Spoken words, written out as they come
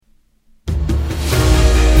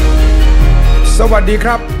สวัสดีค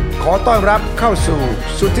รับขอต้อนรับเข้าสู่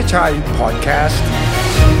สุทธิชัยพอดแคสต์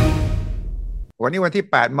วันนี้วันที่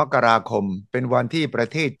8มกราคมเป็นวันที่ประ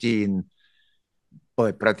เทศจีนเปิ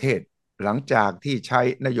ดประเทศหลังจากที่ใช้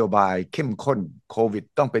นโยบายเข้มข้นโควิด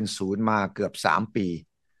ต้องเป็นศูนย์มาเกือบ3ปี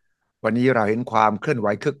วันนี้เราเห็นความเคลื่อนไหว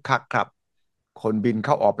คึกคักครับคนบินเ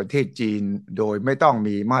ข้าออกประเทศจีนโดยไม่ต้อง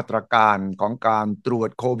มีมาตรการของการตรวจ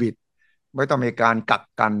โควิดไม่ต้องมีการกัก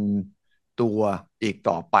กันตัวอีก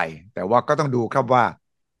ต่อไปแต่ว่าก็ต้องดูครับว่า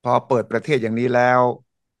พอเปิดประเทศอย่างนี้แล้ว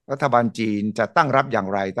รัฐบาลจีนจะตั้งรับอย่าง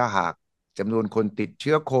ไรถ้าหากจำนวนคนติดเ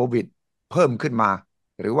ชื้อโควิดเพิ่มขึ้นมา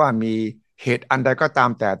หรือว่ามีเหตุอันใดก็ตาม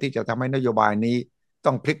แต่ที่จะทำให้นโยบายนี้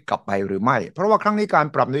ต้องพลิกกลับไปหรือไม่เพราะว่าครั้งนี้การ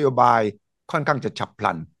ปรับนโยบายค่อนข้างจะฉับพ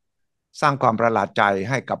ลันสร้างความประหลาดใจ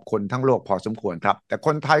ให้กับคนทั้งโลกพอสมควรครับแต่ค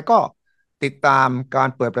นไทยก็ติดตามการ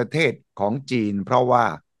เปิดประเทศของจีนเพราะว่า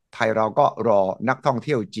ไทยเราก็รอนักท่องเ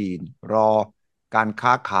ที่ยวจีนรอการค้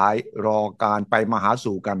าขายรอการไปมาหา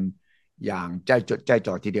สู่กันอย่างใจจดใจ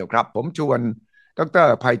จ่อทีเดียวครับผมชวนดร.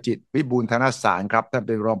ไพจิตรวิบูลย์ธนสารครับท่านเ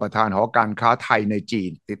ป็นรองประธานหอการค้าไทยในจี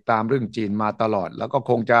นติดตามเรื่องจีนมาตลอดแล้วก็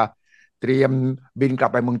คงจะเตรียมบินกลั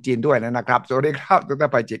บไปเมืองจีนด้วยนะครับสวัสดีครับดร.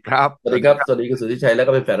ไพจิตรครับสวัสดีครับสวัสดีคุณสุทธิชัยแล้ว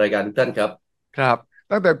ก็เป็นแฟนรายการทุกท่านครับครับ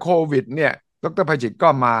ตั้งแต่โควิดเนี่ยดร.ไพจิตรก็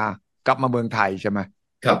กลับมาเมืองไทยใช่ไหม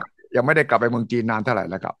แล้วครับยังไม่ได้กลับไปเมืองจีนนานเท่าไหร่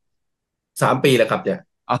แล้วครับ3 ปีแล้วครับเนี่ย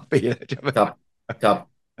ปีแล้วใช่ไหมครับครับ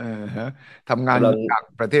เออฮะทำงานกำลังจาก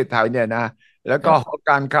ประเทศไทยเนี่ยนะแล้วก็ครับ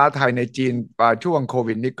การค้าไทยในจีนช่วงโค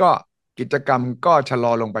วิดนี้ก็กิจกรรมก็ชะล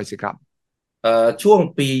อลงไปสิครับช่วง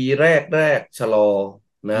ปีแรกชะลอ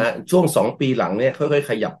นะช่วง2 ปีหลังเนี่ยค่อยๆ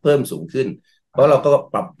ขยับเพิ่มสูงขึ้นเพราะเราก็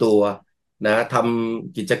ปรับตัวนะท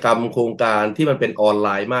ำกิจกรรมโครงการที่มันเป็นออนไล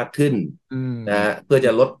น์มากขึ้นอืนะมเพื่อจ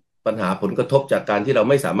ะลดปัญหาผลกระทบจากการที่เรา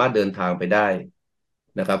ไม่สามารถเดินทางไปได้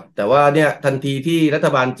นะครับแต่ว่าเนี่ยทันทีที่รัฐ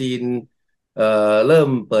บาลจีนเริ่ม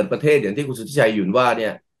เปิดประเทศอย่างที่คุณสุทธิชัยหยุ่นว่าเนี่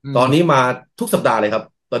ยอืมตอนนี้มาทุกสัปดาห์เลยครับ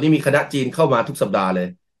ตอนนี้มีคณะจีนเข้ามาทุกสัปดาห์เลย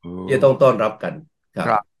โอ้ที่จะต้องต้อนรับกันครับค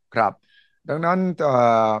รับครับดังนั้น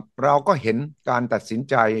เราก็เห็นการตัดสิน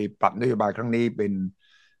ใจปรับนโยบายครั้งนี้เป็น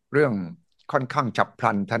เรื่องค่อนข้างฉับพ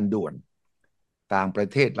ลันทันด่วน ต่างประ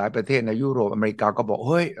เทศหลายประเทศในยุโรปอเมริกาก็บอก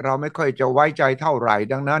เฮ้ยเราไม่ค่อยจะไว้ใจเท่าไหร่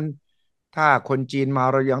ดังนั้นถ้าคนจีนมา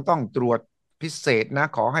เรายังต้องตรวจพิเศษนะ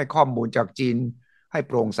ขอให้ข้อมูลจากจีนให้โ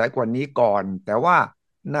ปร่งใสกว่านี้ก่อนแต่ว่า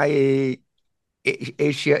ในเอ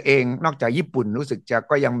เชียเองนอกจากญี่ปุ่นรู้สึกจะ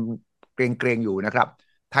ก็ยังเกรงอยู่นะครับ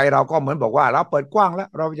ไทยเราก็เหมือนบอกว่าเราเปิดกว้างแล้ว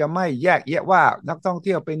เราจะไม่แยกแยะว่านักท่องเ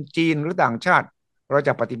ที่ยวเป็นจีนหรือต่างชาติเราจ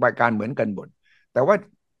ะปฏิบัติการเหมือนกันหมดแต่ว่า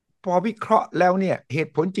พอวิเคราะห์แล้วเนี่ยเห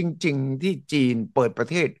ตุผลจริงๆที่จีนเปิดประ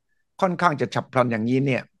เทศค่อนข้างจะฉับพลันอย่างนี้เ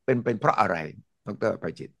นี่ยเป็นเพราะอะไรดร.ไพ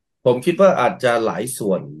จิตรผมคิดว่าอาจจะหลาย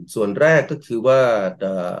ส่วนแรกก็คือว่า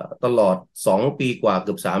ตลอด2 ปีกว่าเ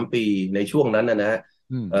กือบ3 ปีในช่วงนั้นนะฮะ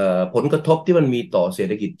อืมผลกระทบที่มันมีต่อเศรษ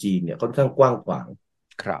ฐกิจจีนเนี่ยค่อนข้างกว้างขวาง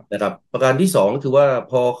ครับนะครับประการที่สองคือว่า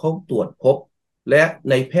พอเขาตรวจพบและ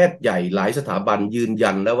ในแพทย์ใหญ่หลายสถาบันยืน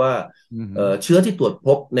ยันแล้วว่าอืมเชื้อที่ตรวจพ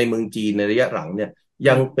บในเมืองจีนในระยะหลังเนี่ยอืม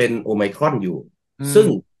ยังเป็นโอไมครอนอยู่อืมซึ่ง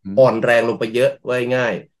อืมอ่อนแรงลงไปเยอะว่าง่า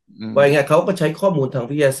ยอืมว่าง่ายเขาก็ใช้ข้อมูลทาง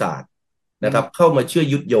วิทยาศาสตร์อืมนะครับเข้ามาเชื่อ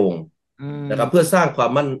ยึดโยงอืนะครับเพื่มอสร้างควา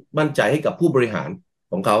มมั่นใจให้กับผู้บริหาร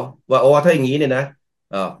ของเขาว่าอ๋อถ้าอย่างนี้เนี่ยนะ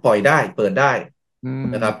ปล่อยได้เปิดได้อืม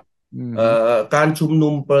นะครับอืมการชุมนุ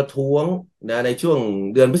มประท้วงนะในช่วง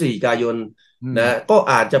เดือนพฤศจิกายนอืมนะก็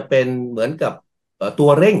อาจจะเป็นเหมือนกับตัว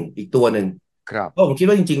เร่งอีกตัวหนึ่งครับเพราะผมคิด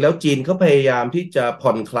ว่าจริงๆแล้วจีนเขาพยายามที่จะผ่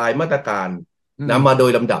อนคลายมาตรการอืมนะมาโด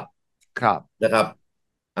ยลำดับครับนะครับ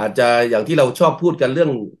อาจจะอย่างที่เราชอบพูดกันเรื่อ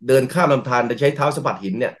งเดินข้ามลำธารโดยใช้เท้าสะบัด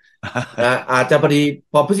หินเนี่ยนะอาจจะพอดี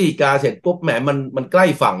พอพฤศจิกาเสร็จปุ๊บแหมมันใกล้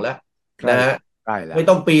ฝั่งแล้วใกล้นะฮะใกล้แล้วไม่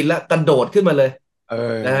ต้องปีนแล้วกระโดดขึ้นมาเลยเอ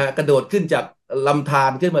นะฮะอกระโดดขึ้นจากลำธา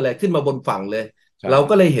รขึ้นมาเลยขึ้นมาบนฝั่งเลยใช่เรา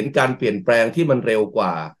ก็เลยเห็นการเปลี่ยนแปลงที่มันเร็วกว่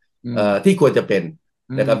าอืมที่ควรจะเป็น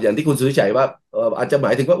อืมนะครับอย่างที่คุณสุวิชัยว่าอาจจะหม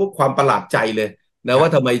ายถึงว่าความประหลาดใจเลยนะว่าค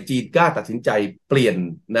รับทำไมจีนกล้าตัดสินใจเปลี่ยน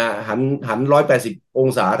นะหัน180 อง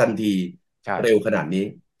ศาทันทีใช่เร็วขนาดนี้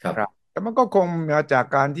ครับครับแต่มันก็คงมาจาก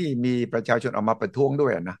การที่มีประชาชนออกมาประท้วงด้ว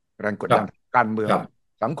ยนะแรงกดครับดันการเมืองครับ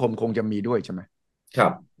สังคมคงจะมีด้วยใช่ไหมครั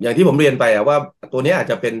บอย่างที่ผมเรียนไปว่าตัวนี้อาจ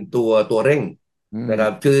จะเป็นตัวเร่งอืมนะครั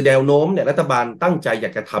บคือแนวโน้มเนี่ยรัฐบาลตั้งใจอย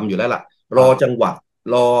ากจะทำอยู่แล้วล่ะรอครับจังหวะ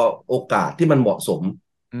รอโอกาสที่มันเหมาะสม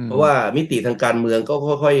อืมเพราะว่ามิติทางการเมืองก็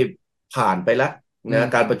ค่อยๆผ่านไปแล้วอืมนะ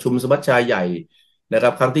การประชุมสมัชชาใหญ่นะครั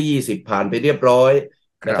บครั้งที่20ผ่านไปเรียบร้อย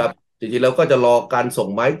นะครับครับจริงๆแล้วก็จะรอการส่ง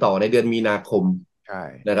ไม้ต่อในเดือนมีนาคมใช่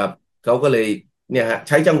นะครับเขาก็เลยเนี่ยฮะใ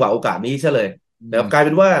ช้จังหวะโอกาสนี้ซะเลยอืนะครับกลายมเ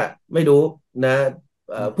ป็นว่าไม่รู้นะ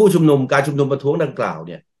อืมผู้ชุมนุมการชุมนุมประท้วงดังกล่าวเ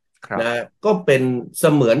นี่ยนะครับก็เป็นเส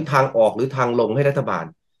มือนทางออกหรือทางลงให้รัฐบาล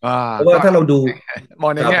อ่าเพราะว่าก็ถ้าเราดูมอ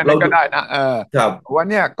งในครับแง่นั้นก็เราดูได้นะครับวัน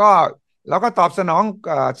เนี้ยก็เราก็ตอบสนอง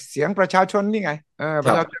เสียงประชาชนนี่ไงป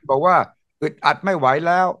ระชาชนครับบอกว่าอึดอัดไม่ไหวแ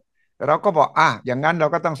ล้วเราก็บอกอย่างนั้นเรา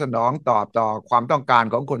ก็ต้องสนองตอบต่อความต้องการ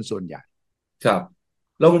ของคนส่วนใหญ่ครับ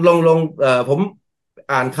ลองผม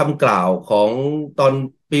อ่านคำกล่าวของตอน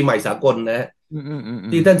ปีใหม่สากลนะฮะ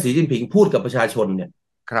ที่ท่านสีจิ้นผิงพูดกับประชาชนเนี่ย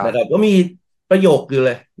ครับนะครับก็มีประโยคอยู่เ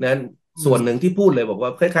ลยนะส่วนหอืมนึ่งที่พูดเลยบอกว่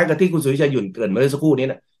าคล้ายๆกับที่คุณสุวิชัยหยุ่นเกริ่นมาเมื่อสักครู่นี้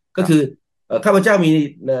นะก็คือครับข้าพเจ้ามี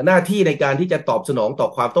หน้าที่ในการที่จะตอบสนองต่อ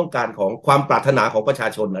ความต้องการของความปรารถนาของประชา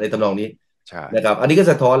ชนอะไรทำนองนี้ใช่นะครับอันนี้ก็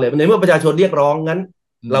สะท้อนเลยในเมื่อประชาชนเรียกร้องงั้น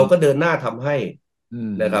อืมเราก็เดินหน้าทำให้อื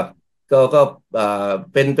มนะครับก็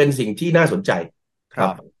เป็นสิ่งที่น่าสนใจครับ ค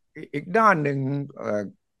รับอีกด้านหนึ่ง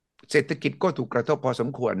เศรษฐกิจก็ถูกกระทบพอสม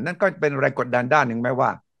ควรนั่นก็เป็นแรงกดดันด้านหนึ่งไหมว่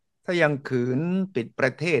าถ้ายังขืนปิดปร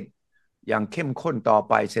ะเทศอย่างเข้มข้นต่อ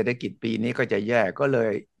ไปเศรษฐกิจปีนี้ก็จะแย่ก็เล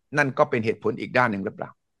ยนั่นก็เป็นเหตุผลอีกด้านหนึ่งหรือเปล่า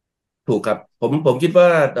ถูกครับผมคิดว่า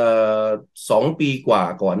2 ปีกว่า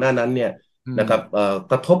ก่อนหน้านั้นเนี่ยอืมนะครับ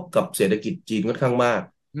กระทบกับเศรษฐกิจจีนค่อนข้างมาก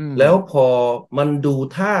อืมแล้วพอมันดู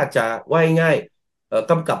ท่าจะว่ายง่าย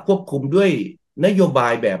กำกับควบคุมด้วยนโยบา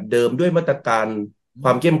ยแบบเดิมด้วยมาตรการคว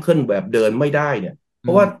ามเข้มข้นแบบเดินไม่ได้เนี่ยเพร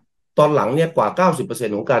าะว่าอืมตอนหลังเนี่ยกว่า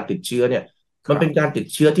90%ของการติดเชื้อเนี่ยมันเป็นครับการติด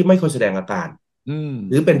เชื้อที่ไม่ค่อยแสดงอาการอืม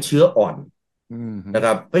หรือเป็นเชื้ออ่อนอืมนะค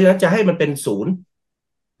รับเพราะฉะนั้นจะให้มันเป็นศูนย์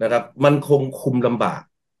นะครับมันคงคุมลำบาก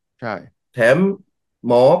ใช่แถมห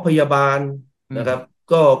มอพยาบาลอืมนะครับ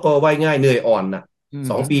ก็ว่ายง่ายเหนื่อยอ่อนนะอืม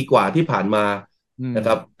2 ปีกว่าที่ผ่านมาอืมนะค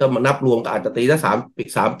รับถ้ามานับรวมก็อาจจะตีถ้า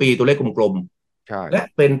3 ปีตัวเลขกลมใช่ๆและ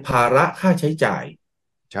เป็นภาระค่าใช้จ่าย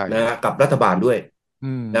ใช่นะกับรัฐบาลด้วยอื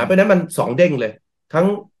มนะเพราะฉะนั้นมัน2 เด้งเลยทั้ง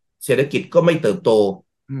เศรษฐกิจก็ไม่เติบโต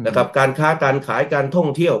อืมนะครับการค้าการขายการท่อง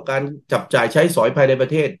เที่ยวการจับจ่ายใช้สอยภายในประ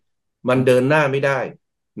เทศมันเดินหน้าไม่ได้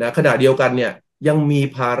นะขณะเดียวกันเนี่ยยังมี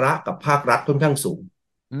ภาระกับภาครัฐค่อนข้างสูง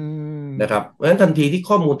อืนะครับมเพราะฉะนั้นทันทีที่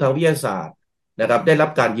ข้อมูลทางวิทยาศาสตร์นะครับได้รับ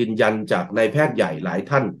การยืนยันจากนายแพทย์ใหญ่หลาย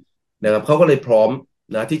ท่านนะครับเขาก็เลยพร้อม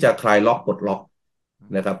นะที่จะคลายล็อกปลดล็อก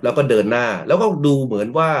นะครับแล้วก็เดินหน้าแล้วก็ดูเหมือน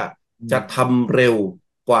ว่าจะอืมทำเร็ว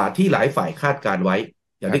กว่าที่หลายฝ่ายคาดการไว้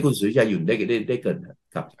อย่างใช่ที่คุณสุริยาหยุ่นได้เกริน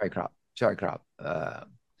ครับใช่ครับใช่ครับ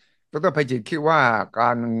ดรไพจิตรคิดว่ากา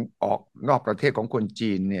รออกนอกประเทศของคน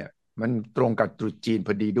จีนเนี่ยมันตรงกับตรุษจีนพ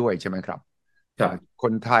อดีด้วยใช่ไหมครับครับค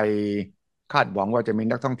นไทยคาดหวังว่าจะมี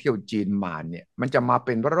นักท่องเที่ยวจีนมาเนี่ยมันจะมาเ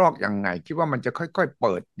ป็นระลอกยังไงคิดว่ามันจะค่อยๆเ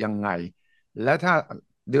ปิดยังไงแล้วถ้า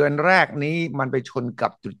เดือนแรกนี้มันไปชนกั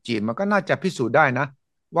บตรุษจีนมันก็น่าจะพิสูจน์ได้นะ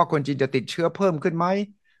ว่าคนจีนจะติดเชื้อเพิ่มขึ้นไหม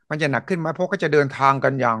มันจะหนักขึ้นไหมเพราะก็จะเดินทางกั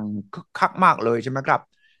นอย่างคึกคักมากเลยใช่ไหมครับ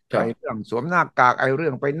ไอ้ครับเรื่องสวมหน้ากากไอ้เรื่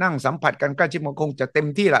องไปนั่งสัมผัสกันใกล้ชิดมันคงจะเต็ม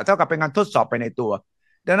ที่แหละเท่ากับเป็นการทดสอบไปในตัว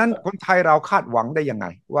ดังนั้นคนไทยเราคาดหวังได้ยังไง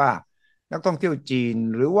ว่านักท่องเที่ยวจีน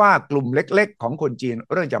หรือว่ากลุ่มเล็กๆของคนจีน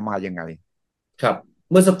เรื่องจะมายังไงครับ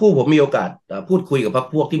เมื่อสักครู่ผมมีโอกาสพูดคุยกับพรรค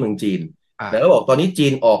พวกที่เมืองจีนแล้วบอกตอนนี้จี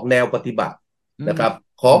นออกแนวปฏิบัติอืมนะครับ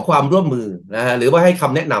ขออืมความร่วมมือนะฮะหรือว่าให้ค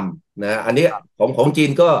ำแนะนำนะอันนี้ของจีน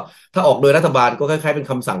ก็ถ้าออกโดยรัฐบาลก็คล้ายๆเป็น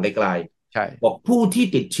คำสั่งไกลใช่ๆบอกผู้ที่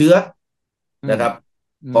ติดเชื้ออืมนะครับ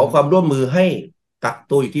อืมขอความร่วมมือให้กัก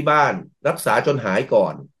ตัวอยู่ที่บ้านรักษาจนหายก่อ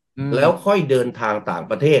นอืมแล้วค่อยเดินทางต่าง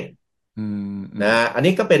ประเทศ อืมอืนะมอัน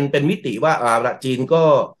นี้ก็เป็นมิติว่าละจีนก็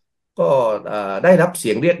ได้รับเสี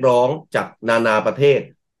ยงเรียกร้องจากนานาประเทศ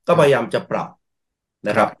ก็พยายามใช่จะปรับน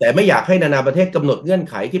ะครับแต่ครับไม่อยากให้นานาประเทศกำหนดเงื่อน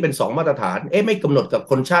ไขที่เป็น2 มาตรฐานไม่กำหนดกับ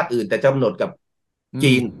คนชาติอื่นแต่กำหนดกับอืม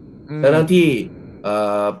จีนอืมทั้งที่เอ่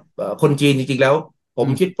อคนจีนจริงๆแล้วผม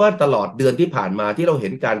คิดอืมว่าตลอดเดือนที่ผ่านมาที่เราเห็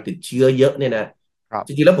นการติดเชื้อเยอะเนี่ยนะครับจ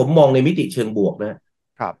ริงๆแล้วผมมองในมิติเชิงบวกนะ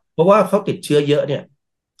ครับเพราะว่าเขาติดเชื้อเยอะเนี่ย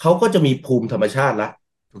เขาก็จะมีภูมิธรรมชาติละ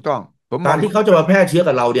ถูกต้องผมมกาองรที่เขาจะมาแพร่เชื้อ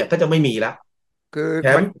กับเราเนี่ยก็จะไม่มีละคือแถ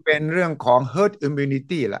มมันเป็นเรื่องของ herd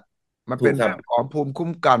immunity แหละมันถูกครับเป็นเรื่องของภูมิคุ้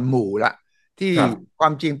มกันหมู่ละที่ครับควา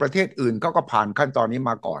มจริงประเทศอื่นเขาก็ผ่านขั้นตอนนี้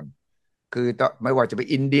มาก่อน คือตอนไม่ว่าจะเป็น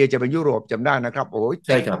อินเดียจะเป็นยุโรปจำได้นะครับโอ้ยติดใ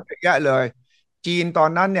ช่ครับเยอะแยะเลยจีนตอน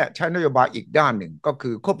นั้นเนี่ยใช้นโยบายอีกด้านหนึ่งก็คื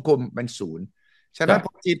อควบคุมเป็นศูนย์ฉะนั้นพ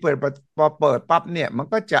อครับจีนพอเปิดปั๊บเนี่ยมัน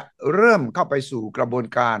ก็จะเริ่มเข้าไปสู่กระบวน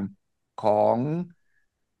การของ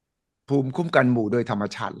ภูมิคุ้มกันหมู่โดยธรรม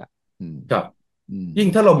ชาติละอืมครับอืมยิ่ง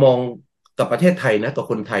ถ้าเรามองกับประเทศไทยนะกับ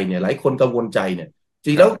คนไทยเนี่ยหลายคนกังวลใจเนี่ยจ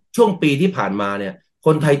ริงแล้วใช่ช่วงปีที่ผ่านมาเนี่ยค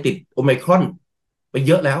นไทยติดโอไมครอนไปเ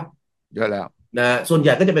ยอะแล้วเยอะแล้วนะส่วนให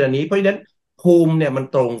ญ่ก็จะเป็นอันนี้เพราะฉะนั้นภูมิเนี่ยมัน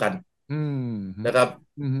ตรงกันอืมนะครับ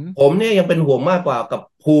อืมผมเนี่ยยังเป็นห่วงมากกว่ากับ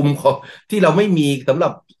ภูมิของที่เราไม่มีสำหรั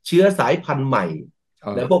บเชื้อสายพันธุ์ใหม่เอ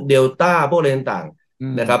อและพวกเดลต้าพวกอะไรต่างอื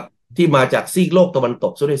มๆนะครับที่มาจากซีกโลกตะวันต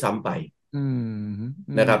กซะด้วยซ้ำไป อืม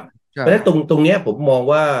อืมนะครับใช่เพราะฉะนั้นตรงเนี้ยผมมอง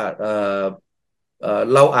ว่า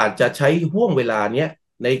เราอาจจะใช้ห่วงเวลาเนี้ย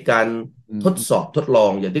ในการอืมอืมทดสอบทดลอ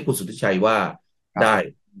งอย่างที่คุณสุทธิชัยว่าได้ครับ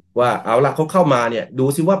ว่าเอาละเขาเข้ามาเนี่ยดู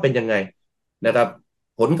ซิว่าเป็นยังไงนะครับ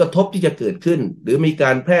ผลกระทบที่จะเกิดขึ้นหรือมีก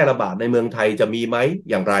ารแพร่ระบาดในเมืองไทยจะมีไหม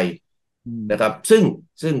อย่างไรอืมนะครับซึ่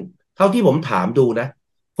งเท่าที่ผมถามดูนะ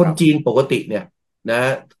คครับนจีนปกติเนี่ยนะ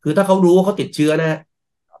คือถ้าเขารู้ว่าเขาติดเชื้อนะ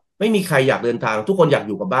ไม่มีใครอยากเดินทางทุกคนอยากอ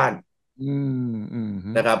ยู่กับบ้านอืมอืมฮึ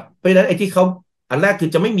นะครับเพราะฉะนั้นไอ้ที่เขาอันแรกคือ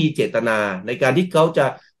จะไม่มีเจตนาในการที่เขาจะ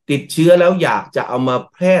ติดเชื้อแล้วอยากจะเอามา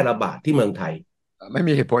แพร่ระบาดที่เมืองไทย ไม่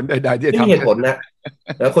มีเหตุผลใดๆที่จะไม่มีทำเช่นนั้นเหตุผลนะ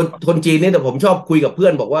แล้วคนจีนเนี่ยแต่ผมชอบคุยกับเพื่อ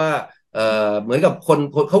นบอกว่าเหมือนกับคน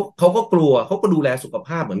เขาก็กลัวเขาก็ดูแลสุขภ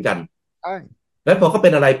าพเหมือนกันใช่แล้วพอเขาเป็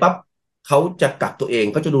นอะไรปั๊บเขาจะกักตัวเอง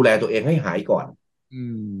เขาจะดูแลตัวเองให้หายก่อนอื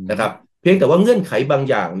นะครับมเพียงแต่ว่าเงื่อนไขบาง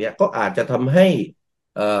อย่างเนี่ยก็อาจจะทำให้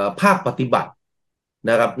ภาคปฏิบัติ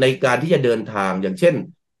นะครับในการที่จะเดินทางอย่างเช่น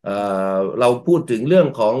เราพูดถึงเรื่อง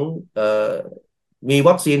ของมี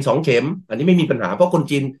วัคซีน2 เข็มอันนี้ไม่มีปัญหาเพราะคน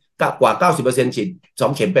จีนกว่า90%ฉีด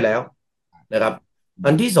2 เข็มไปแล้ว นะครับ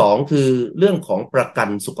อันที่สองคือเรื่องของประกัน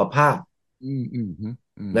สุขภาพอืมอืมฮึ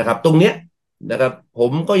อืมฮึนะครับตรงเนี้ยนะครับผ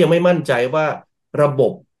มก็ยังไม่มั่นใจว่าระบ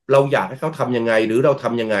บเราอยากให้เขาทำยังไงหรือเราท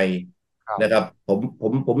ำยังไงครับนะครับ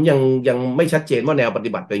ผมยังไม่ชัดเจนว่าแนวปฏิ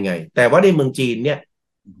บัติเป็นไงแต่ว่าในเมืองจีนเนี่ย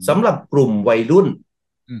อืมสำหรับกลุ่มวัยรุ่น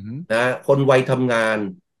อืมฮึนะคนวัยทำงาน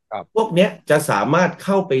ครับพวกเนี้ยจะสามารถเ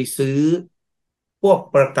ข้าไปซื้อพวก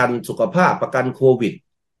ประกันสุขภาพประกันโควิด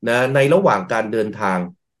นะในระหว่างการเดินทาง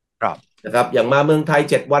ครับนะครับอย่างมาเมืองไทย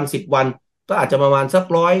7 วัน10 วันก็อาจจะประมาณสัก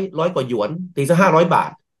ร้อยกว่าหยวนตีสัก500 บา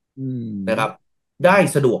ทอืนะครับมได้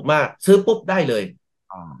สะดวกมากซื้อปุ๊บได้เลย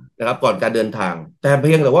อ่านะครับก่อนการเดินทางแต่เ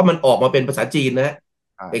พียงแต่ว่ามันออกมาเป็นภาษาจีนนะฮะ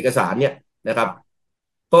เอกใช่สารเนี่ยนะครับ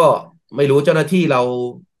ก็ไม่รู้เจ้าหน้าที่เรา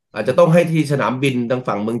อาจจะต้องให้ที่สนามบินทาง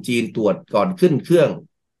ฝั่งเมืองจีนตรวจก่อนขึ้นเครื่อง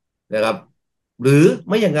นะครับหรือไ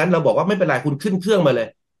ม่อย่างนั้นเราบอกว่าไม่เป็นไรคุณขึ้นเครื่องมาเลย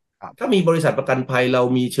ถ้าครับมีบริษัทประกันภัยเรา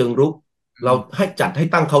มีเชิงรุกเราอืมให้จัดให้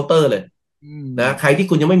ตั้งเคาน์เตอร์เลย อืนะใครมที่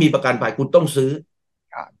คุณยังไม่มีประกันภัยคุณต้องซื้อ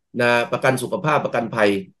ครับนะประกันสุขภาพประกันภัย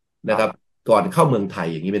นะครับครับก่อนเข้าเมืองไทย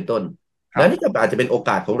อย่างนี้เป็นต้นนะนี่ก็ครับอาจจะเป็นโอก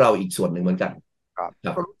าสของเราอีกส่วนหนึ่งเหมือนกันครับค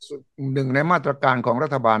รับก็รู้สึกหนึ่งในมาตรการของรั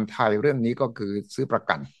ฐบาลไทยเรื่องนี้ก็คือซื้อประ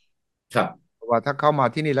กัน ครับว่าถ้าเข้ามา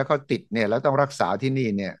ที่นี่แล้วเขาติดเนี่ยแล้วต้องรักษาที่นี่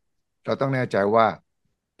เนี่ยเราต้องแน่ใจว่า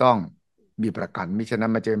ต้องมีประกันมิฉะนั้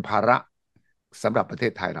นมันจะเป็นภาระสำหรับประเท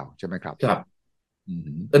ศไทยเราใช่ไหมครับครับอื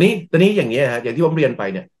มตอนนี้อย่างนี้ยฮะอย่างที่ผมเรียนไป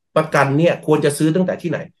เนี่ยประกันเนี่ยควรจะซื้อตั้งแต่ที่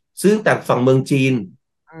ไหนซื้อตั้งแต่ฝั่งเมืองจีน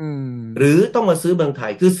อืหรือมต้องมาซื้อเมืองไท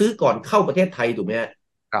ยคือซื้อก่อนเข้าประเทศไทยถูกไหมฮะ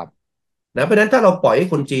ครับนะเพราะฉะนั้นถ้าเราปล่อยให้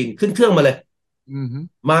คนจีนขึ้นเครื่องมาเลยอืม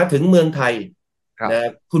มาถึงเมืองไทยครับนะ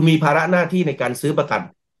คุณมีภาระหน้าที่ในการซื้อประกัน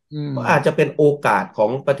อืมก็อาจจะเป็นโอกาสขอ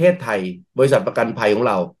งประเทศไทยบริษัทประกันภัยของ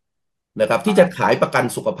เรานะครับที่จะขายประกัน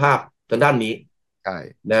สุขภาพทางด้านนี้ใช่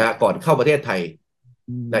นะใช่ก่อนเข้าประเทศไทย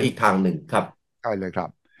อืนะอีกมทางหนึ่งครับใช่เลยครับ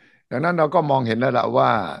ดังนั้นเราก็มองเห็นแล้วล่ะว่า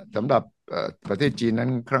สำหรับประเทศจีนนั้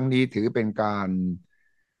นครั้งนี้ถือเป็นการ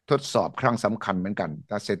ทดสอบครั้งสำคัญเหมือนกันแ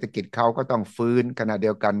ต่เศรษฐกิจเขาก็ต้องฟื้นขณะเดี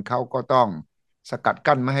ยวกันเขาก็ต้องสกัด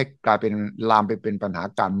กั้นไม่ให้กลายเป็นลามไปเป็นปัญหา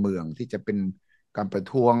การเมืองที่จะเป็นการประ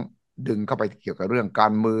ท้วงดึงเข้าไปเกี่ยวกับเรื่องกา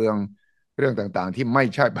รเมืองเรื่องต่างๆที่ไม่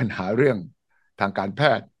ใช่ปัญหาเรื่องทางการแพ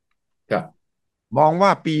ทย์ครับมองว่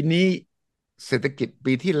าปีนี้เศรษฐกิจ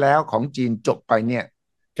ปีที่แล้วของจีนจบไปเนี่ย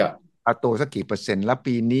ครับโตสักกี่เปอร์เซ็นต์แล้ว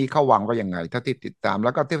ปีนี้เขาวางไว้ยังไงถ้าที่ติดตามแ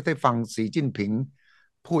ล้วก็ที่ได้ฟังสีจิ้นผิง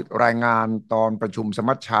พูดรายงานตอนประชุมส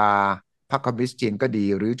มัชชาพรรคคอมมิวนิสต์จีนก็ดี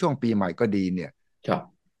หรือช่วงปีใหม่ก็ดีเนี่ยครับ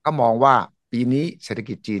ก็มองว่าปีนี้เศรษฐ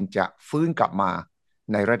กิจจีนจะฟื้นกลับมา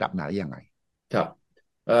ในระดับไหนยังไงครับ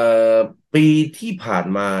เอ่อปีที่ผ่าน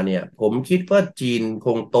มาเนี่ยผมคิดว่าจีนค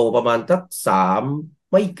งโตประมาณสัก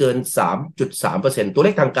ไม่เกิน3.3%ตัวเล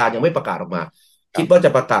ขทางการยังไม่ประกาศออกมาคิดว่าครับจะ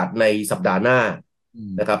ประกาศในสัปดาห์หน้าอื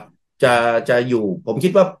มนะครับจะจะอยู่ผมคิ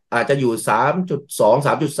ดว่าอาจจะอยู่3.2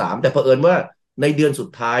 3.3แต่เผอิญว่าในเดือนสุด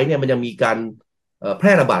ท้ายเนี่ยมันยังมีการแพ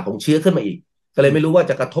ร่ระบาดของเชื้อขึ้นมาอีกก็เลยไม่รู้ว่า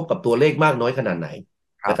จะกระทบกับตัวเลขมากน้อยขนาดไหน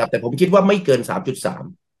นะครับครับแต่ผมคิดว่าไม่เกิน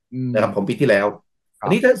3.3อืมนะครับของปีที่แล้ว ครับอั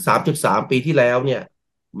นนี้ถ้า3.3 ปีที่แล้วเนี่ย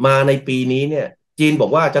มาในปีนี้เนี่ยจีนบอ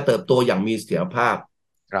กว่าจะเติบโตอย่างมีเสถียรภาพ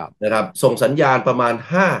ครับนะครับส่งสัญญาณประมาณ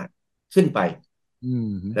5ขึ้นไปอื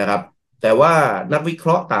มนะครับแต่ว่านักวิเคร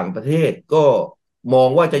าะห์ต่างประเทศก็มอง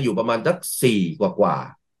ว่าจะอยู่ประมาณสัก4กว่า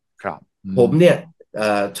ครับอืมผมเนี่ย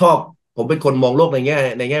ชอบผมเป็นคนมองโลกใน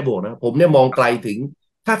แง่บวกนะผมเนี่ยมองไกลถึง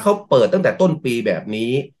ถ้าเขาเปิดตั้งแต่ต้นปีแบบ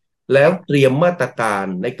นี้แล้วเตรียมมาตรการ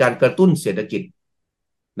ในการกระตุ้นเศรษฐกิจ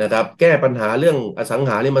นะครับแก้ปัญหาเรื่องอสัง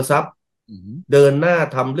หาริมทรัพย์อืมเดินหน้า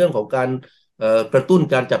ทำเรื่องของการกระตุ้น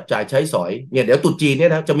การจับจ่ายใช้สอยเนี่ยเดี๋ยวตรุษจีนเนี่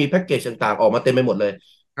ยนะจะมีแพ็กเกจต่างๆออกมาเต็มไปหมดเลย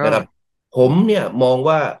นะครับก็ผมเนี่ยมอง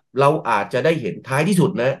ว่าเราอาจจะได้เห็นท้ายที่สุ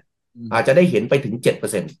ดนะอืมอาจจะได้เห็นไปถึง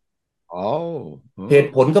7%โอ้โอ้เหตุ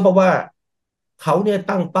ผลก็เพราะว่า เขาเนี่ย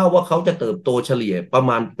ตั้งเป้าว่าเขาจะเติบโตเฉลี่ยประ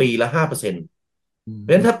มาณปีละ5%เพรา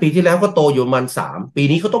ะฉะนั้นถ้าอืมปีที่แล้วก็โตอยู่ประมาณ3 ปี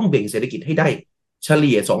นี้เขาต้องเบ่งเศรษฐกิจให้ได้เฉ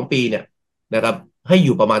ลี่ย2 ปีเนี่ยนะครับให้อ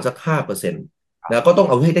ยู่ประมาณสัก5%นะก็ต้อง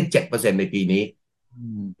เอาให้ได้7%ในปีนี้อื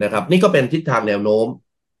มนะครับนี่ก็เป็นทิศทางแนวโน้ม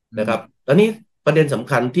นะครับอืมตอนนี้ประเด็นสำ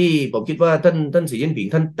คัญที่ผมคิดว่าท่านสีจิ้นผิง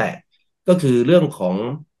ท่านแตะก็คือเรื่องของ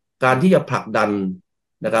การที่จะผลักดัน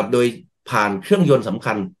นะครับโดยผ่านเครื่องยนต์สำ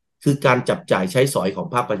คัญคือการจับจ่ายใช้สอยของ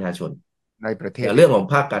ภาคประชาชนในประเทศเรื่องของ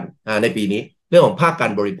ภาคการในปีนี้เรื่องของภาคกา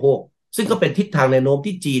รบริโภคซึ่งก็เป็นทิศทางแนวโน้ม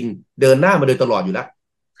ที่จีนเดินหน้ามาโดยตลอดอยู่แล้ว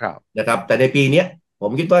ครับนะครับแต่ในปีนี้ผ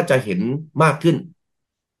มคิดว่าจะเห็นมากขึ้น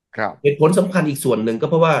ครับเหตุผลสำคัญอีกส่วนหนึ่งก็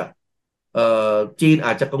เพราะว่าจีนอ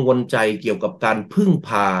าจจะกังวลใจเกี่ยวกับการพึ่งพ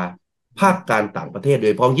าภาคการต่างประเทศโด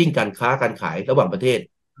ยเฉพาะยิ่งการค้าการขายระหว่างประเทศ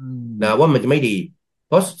อืนะมว่ามันจะไม่ดีเ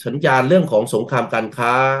พราะสัญญาณเรื่องของสงครามการค้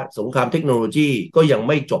าสงครามเทคโนโลยีก็ยังไ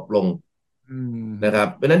ม่จบลงอืนะครับ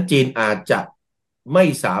มเพราะฉะนั้นจีนอาจจะไม่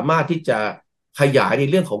สามารถที่จะขยายใน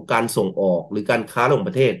เรื่องของการส่งออกหรือการค้าระหว่าง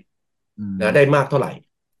ประเทศอืมนะได้มากเท่าไหร่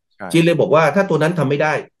ใช่จีนเลยบอกว่าถ้าตัวนั้นทำไม่ไ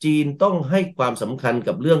ด้จีนต้องให้ความสำคัญ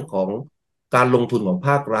กับเรื่องของการลงทุนของภ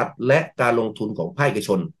าครัฐและการลงทุนของภาคเอกช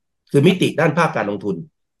นคือมิติด้านภาคการลงทุน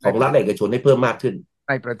ของรัฐในประและเอกชนให้เพิ่มมากขึ้น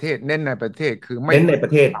ในประเทศเน้นในประเทศคือไม่เน้นในพึ่งปร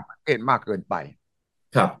ะเทศต่างประเทศมากเกินไป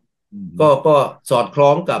ครับอืมก็สอดคล้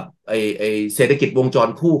องกับไอเศรษฐกิจวงจร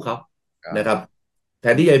คู่เขานะครับครับแท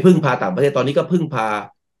นที่จะพึ่งพาต่างประเทศตอนนี้ก็พึ่งพา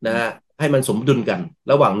อืมนะฮะให้มันสมดุลกัน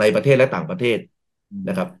ระหว่างในประเทศและต่างประเทศอืม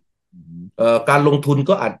นะครับอืมการลงทุน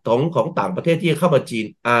ก็อาจของต่างประเทศที่จะเข้ามาจีน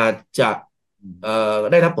อาจจะอืม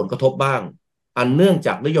ได้รับผลกระทบบ้างอันเนื่องจ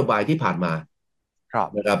ากนโยบายที่ผ่านมาครับ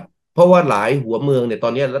นะครับเพราะว่าหลายหัวเมืองเนี่ยตอ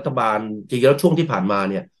นนี้รัฐบาลจริงๆแล้วช่วงที่ผ่านมา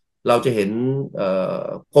เนี่ยเราจะเห็น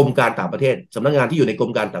กรมการต่างประเทศสำนักงานที่อยู่ในกร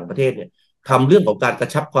มการต่างประเทศเนี่ยครับทำเรื่องของการกระ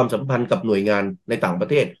ชับความสัมพันธ์กับหน่วยงานในต่างประ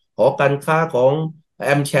เทศหอการค้าของแอ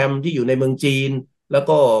มแชมที่อยู่ในเมืองจีนแล้ว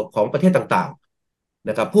ก็ของประเทศต่างๆ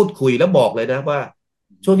นะครับพูดคุยแล้วบอกเลยนะว่า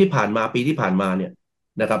ช่วงที่ผ่านมาปีที่ผ่านมาเนี่ย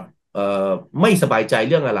นะครับเอ่อไม่สบายใจ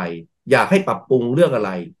เรื่องอะไรอยากให้ปรับปรุงเรื่องอะไ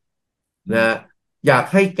รอืมนะอยาก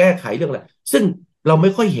ให้แก้ไขเรื่องอะไรซึ่งเราไ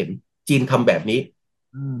ม่ค่อยเห็นจีนทำแบบนี้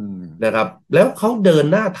อืมนะครับแล้วเขาเดิน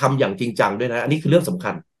หน้าทำอย่างจริงจังด้วยนะอันนี้คือเรื่องสำ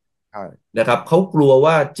คัญใช่นะครับเขากลัว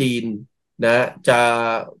ว่าจีนนะจะ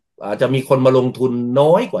อาจจะมีคนมาลงทุน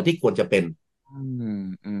น้อยกว่าที่ควรจะเป็นอืม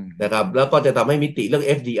อืมนะครับแล้วก็จะทำให้มิติเรื่อง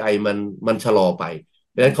FDI มันชะลอไป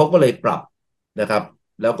ดังนั้นเขาก็เลยปรับนะครับ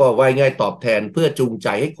แล้วก็ว่ายง่ายตอบแทนเพื่อจูงใจ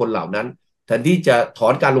ให้คนเหล่านั้นแทนที่จะถอ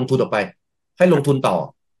นการลงทุนออกไปให้ลงทุนต่อ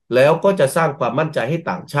แล้วก็จะสร้างความมั่นใจให้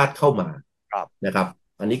ต่างชาติเข้ามาครับ นะครับ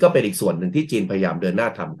อันนี้ก็เป็นอีกส่วนหนึ่งที่จีนพยายามเดินหน้า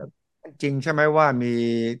ทำครับจริงใช่ไหมว่ามี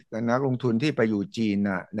นักลงทุนที่ไปอยู่จีน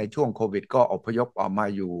น่ะในช่วงโควิดก็อพยพออกมา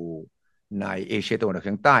อยู่ในเอเชียตะวันออกเ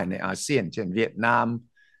ฉียงใต้ในอาเซียนเช่นเวียดนาม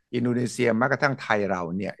อินโดนีเซียแม้กระทั่งไทยเรา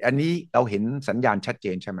เนี่ยอันนี้เราเห็นสัญญาณชัดเจ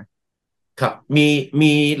นใช่ไหมครับ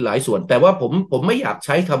มีหลายส่วนแต่ว่าผมไม่อยากใ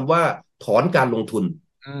ช้คำว่าถอนการลงทุน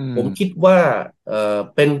อืผมคิดมว่า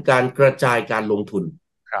เป็นการกระจายการลงทุน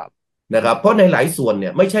ครับนะอืมครับเพราะในหลายส่วนเนี่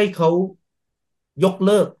ยไม่ใช่เขายกเ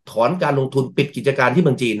ลิกถอนการลงทุนปิดกิจการที่เ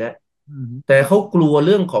มืองจีนนะอืมแต่เขากลัวเ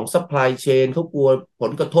รื่องของ supply chain เขากลัวผ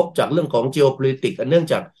ลกระทบจากเรื่องของ geopolitics อันเนื่อง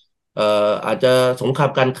จากอาจจะสงคราม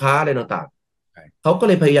การค้าอะไรต่างใช่ๆเขาก็เ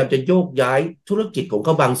ลยพยายามจะโยกย้ายธุรกิจของเข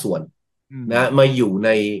าบางส่วนอืมนะมาอยู่ใ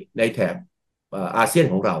นแถบอาเซียน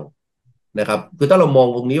ของเรานะครับคือถ้าเรามอง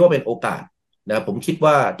ตรงนี้ว่าเป็นโอกาสนะผมคิด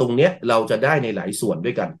ว่าตรงเนี้ยเราจะได้ในหลายส่วนด้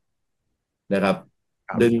วยกันนะครับ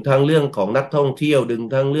ดึงครับทั้งเรื่องของนักท่องเที่ยวดึง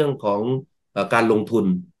ทั้งเรื่องของการลงทุน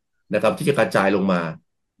นะครับที่จะกระจายลงมา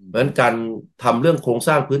เพราะฉะนั้นการทำเรื่องโครงส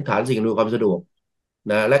ร้างพื้นฐานสิ่งอำนวยความสะดวก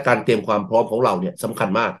นะและการเตรียมความพร้อมของเราเนี่ยสำคัญ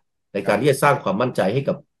มากในการที่ใช่จะสร้างความมั่นใจให้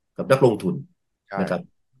กับนักลงทุนใช่นะครับ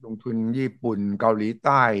ลงทุนญี่ปุ่นเกาหลีใ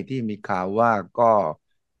ต้ที่มีข่าวว่าก็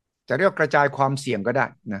จะเรียกกระจายความเสี่ยงก็ได้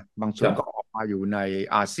นะบางส่วนก็อครับอกมาอยู่ใน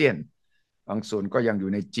อาเซียน บางส่วนก็ยังอ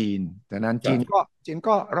ยู่ในจีนดังนั้นครับจีน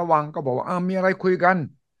ก็ระวังก็บอกว่ามีอะไรคุยกัน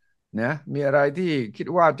นะมีอะไรที่คิด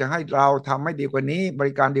ว่าจะให้เราทำให้ดีกว่านี้บ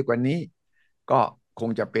ริการดีกว่านี้ก็คง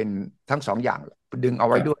จะเป็นทั้งสองอย่างดึงเอาค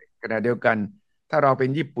ไว้ด้วยรับขณะเดียวกันถ้าเราเป็น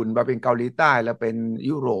ญี่ปุ่นเราเป็นเกาหลีใต้แล้วเป็น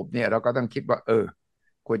ยุโรปเนี่ยเราก็ต้องคิดว่า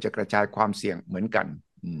ควรจะกระจายความเสี่ยงเหมือนกัน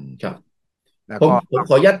อืมครับ แล้วก็ผม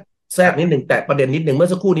ขออนุญาตแทรกนิดหนึ่งแต่ประเด็นนิดหนึ่งเมื่อ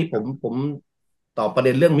สักครู่นี้ผมตอบประเ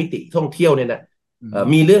ด็นเรื่องมิติท่องเที่ยวเนี่ยนะอื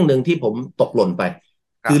มีมเรื่องหนึ่งที่ผมตกหล่นไป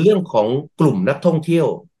คือเรื่องครับของกลุ่มนักท่องเที่ยว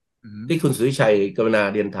อืมที่คุณสุริชัยกรุณา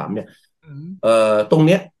เรียนถามเนี่ยอืมตรงเ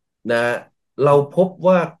นี้ยนะเราพบ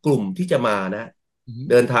ว่ากลุ่มที่จะมานะอืม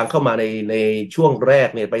เดินทางเข้ามาในช่วงแรก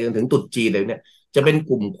เนี่ยไปจนถึงตรุษจีนเลยเนี่ยจะเป็น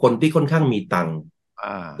กลุ่มคนที่ค่อนข้างมีตังค์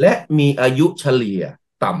อ่าและมีอายุเฉลี่ย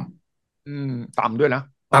ต่ำ อืมต่ำด้วยนะ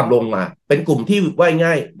อ๋อต่ำลงมาเป็นกลุ่มที่ว่ายง่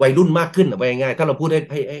ายวัยรุ่นมากขึ้นว่ายง่ายถ้าเราพูดใ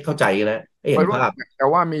ห้เข้าใจนะให้เห็วัยรุ่นนภาพแต่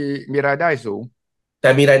ว่ามีรายได้สูงแต่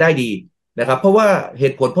มีรายได้ดีนะครับเพราะว่าเห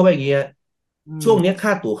ตุผลเพราะว่าอย่างเงี้ยอืมช่วงนี้ค่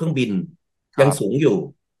าตั๋วเครื่องบินยังครับสูงอยู่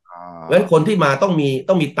อ่เพราะฉะนั้นาคนที่มาต้อง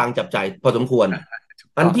มีตังค์จับจ่ายพอสมควรถู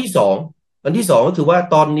กต้องอันที่สองอันที่สองก็คือว่า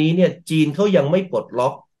ตอนนี้เนี่ยจีนเขายังไม่ปลดล็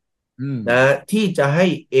อกอืมนะที่จะให้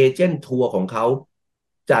เอเจนต์ทัวร์ของเขา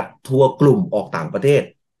จัดทัวร์กลุ่มออกต่างประเทศ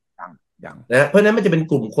อย่างอย่างนะเพราะฉะนั้นมันจะเป็น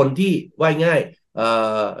กลุ่มคนที่ว่ายง่าย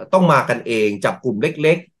ต้องมากันเองจับกลุ่มเ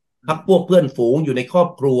ล็กๆพักพวกเพื่อนฝูงอยู่ในครอบ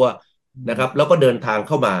ครัวอืนะครับมแล้วก็เดินทางเ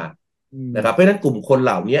ข้ามาอืมนะครับเพราะฉะนั้นกลุ่มคนเ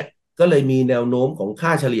หล่านี้ก็เลยมีแนวโน้มของค่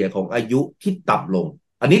าเฉลี่ยของอายุที่ต่ำลง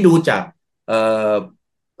อันนี้ดูจากเอ่อ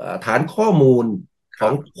ฐานข้อมูลขอ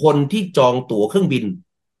งครับคนที่จองตั๋วเครื่องบิน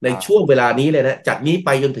ในช่วงอ่าเวลานี้เลยนะจากนี้ไป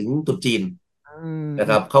จนถึงตรุษจีนอืมอืมนะ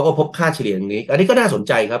ครับเขาก็พบค่าเฉลี่ยอย่างนี้อันนี้ก็น่าสนใ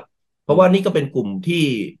จครับ เพอืมราะว่านี่ก็เป็นกลุ่มที่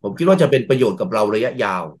ผมคิดว่าจะเป็นประโยชน์กับเราระยะย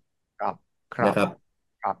าวครับครับนะครับ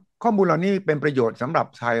ครับข้อมูลเหล่านี้เป็นประโยชน์สำหรับ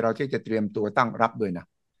ไทยเราที่จะเตรียมตัวตั้งรับด้วยนะ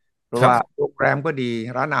เพราะว่าครับโรงแรมก็ดี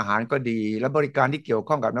ร้านอาหารก็ดีและบริการที่เกี่ยว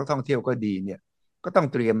ข้องกับนักท่องเที่ยวก็ดีเนี่ยก็ต้อง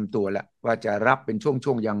เตรียมตัวแหละว่าจะรับเป็น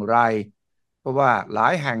ช่วงอย่างไรเพราะว่าหลา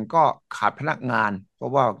ยแห่งก็ขาดพนักงานเพรา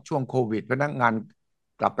ะว่าช่วงโควิดพนักงาน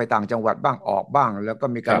กลับไปต่างจังหวัดบ้างออกบ้างแล้วก็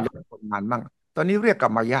มีครับการยกคนงานบ้างตอนนี้เรียกกลั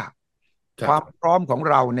บมายากความครับพร้อมของ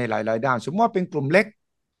เราในหลายๆด้านสมมติว่าเป็นกลุ่มเล็ก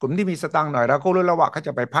กลุ่มที่มีสตางค์หน่อยเราก็รู้แล้วว่าเขาจ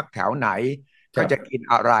ะไปพักแถวไหนเขาจะครับกิน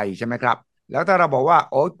อะไรใช่ไหมครับ แล้วถ้าเราบอกว่า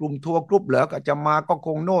โอ้ยกลุ่มทัวร์กรุ๊ปเหรอก็จะมาก็ค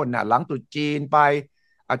งโน่นน่ะหลังตรุษจีนไป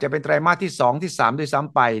อาจจะเป็นไตรมาสที่สองที่สามด้วยซ้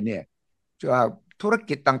ำไปเนี่ยธุร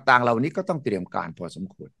กิจต่างๆเหล่านี้ก็ต้องเตรียมการพอสม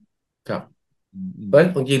ควรครับอืมอืมเพราะฉะนั้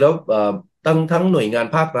นจริงๆแล้วทั้งหน่วยงาน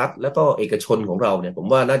ภาครัฐแล้วก็เอกชนของเราเนี่ยผม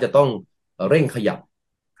ว่าน่าจะต้องเร่งขยับ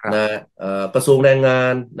นะครับกระทรวงแรงงา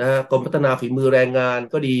นนะกรมพัฒนาฝีมือแรงงาน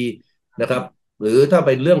ก็ดีนะครับหรือถ้าเ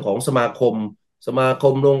ป็นเรื่องของสมาค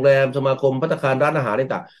มโรงแรมสมาคมภัตตาคารร้านอาหาร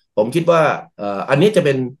ต่างๆผมคิดว่าอันนี้จะเ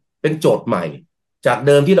ป็นโจทย์ใหม่จากเ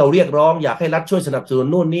ดิมที่เราเรียกร้องอยากให้รัฐช่วยสนับสนุน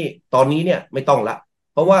นู่นนี่ตอนนี้เนี่ยไม่ต้องละ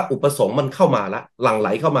เพราะว่าอุปสงค์มันเข้ามาละหลั่งไหล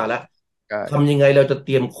เข้ามาแล้วใช่ทำยังไงเราจะเต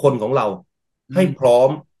รียมคนของเราอืมให้พร้อม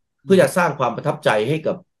อืมเพื่อจะสร้างความประทับใจให้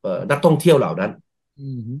กับนักท่องเที่ยวเหล่านั้นอื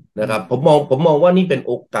มอืมนะครับผมมองว่านี่เป็นโ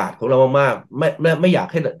อกาสของเรามากๆไม่อยาก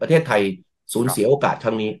ให้ประเทศไทยสูญครับเสียโอกาสค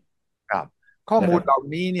รั้งนี้ครับข้อนะครับมูลเหล่า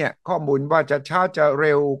นี้เนี่ยข้อมูลว่าจะช้าจะเ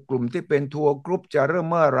ร็วกลุ่มที่เป็นทัวร์กรุ๊ปจะเริ่ม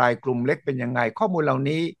เมื่อไรกลุ่มเล็กเป็นยังไงข้อมูลเหล่า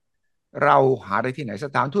นี้เราหาได้ที่ไหนส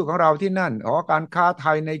ถานทูตของเราที่นั่นหอการค้าไท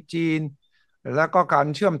ยในจีนแล้วก็การ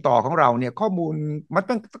เชื่อมต่อของเราเนี่ยข้อมูลมัน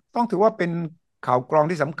ต้องถือว่าเป็นข่าวกรอง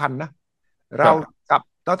ที่สำคัญนะ คเรารับ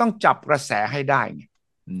เราต้องจับกระแสให้ได้ไง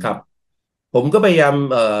อืมครับ ผมก็พยายาม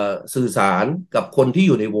สื่อสารกับคนที่อ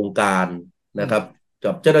ยู่ในวงการอืมนะครับ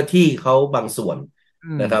กับเจ้าหน้าที่เขาบางส่วนอื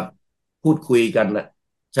มนะครับพูดคุยกันนะ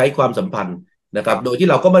ใช้ความสัมพันธ์นะคครับรับโดยที่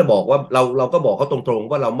เราก็ไม่บอกว่าเราก็บอกเขาตรงๆ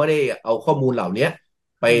ว่าเราไม่ได้เอาข้อมูลเหล่านี้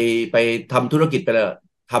ไปอืมไปทำธุรกิจไปแล้ว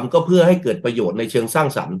ทำก็เพื่อให้เกิดประโยชน์ในเชิงสร้าง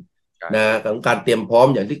สรรค์ใช่นะของการเตรียมพร้อม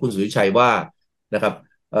อย่างที่คุณสุริชัยว่านะครับ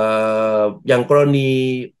เอ่อย่างกรณี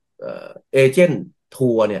เอเจนต์ทั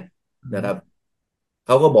วร์เนี่ยอืมนะครับเข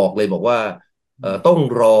าก็บอกเลยบอกว่า อืมต้อง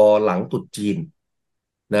รอหลังตรุษจีน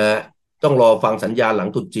นะต้องรอฟังสัญญาณหลัง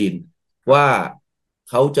ตรุษจีนว่าครับ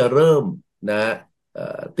เขาจะเริ่มนะ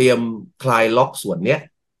เตรียมคลายล็อกส่วนเนี้ย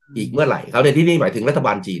อืมอีกเมื่อไหร่เขาในที่นี้หมายถึงรัฐบ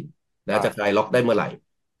าลจีนคนะรับจะคลายล็อกได้เมื่อไหร่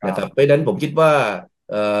นะครับเพครับราะฉะนั้นผมคิดว่า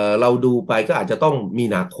เราดูไปก็อาจจะต้องมี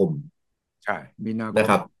นาคมใช่มีนาคมนะ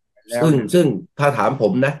ครับแล้วเนี่ยซึ่งซึ่งถ้าถามผ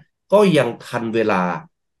มนะก็ยังทันเวลา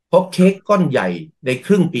เพราะเค้กก้อนใหญ่ในค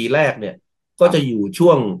รึ่งปีแรกเนี่ยคก็รับจะอยู่ช่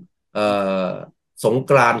วงเอ่อสง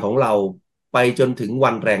กรานต์ของเราไปจนถึง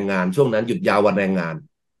วันแรงงานช่วงนั้นหยุดยาววันแรงงาน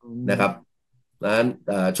อืนะครับมนั้น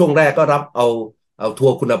ช่วงแรกก็รับเอาทัว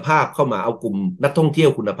ร์คุณภาพเข้ามาเอากลุ่มนักท่องเที่ยว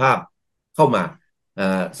คุณภาพเข้ามา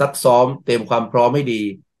ซักซ้อมเตรียมความพร้อมให้ดี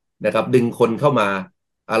นะครับดึงคนเข้ามา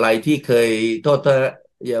อะไรที่เคยโทษ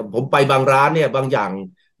อย่างผมไปบางร้านเนี่ยบางอย่าง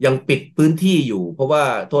ยังปิดพื้นที่อยู่เพราะว่า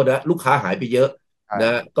โทษนะลูกค้าหายไปเยอะใช่น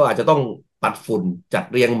ะก็อาจจะต้องปัดฝุ่นจัด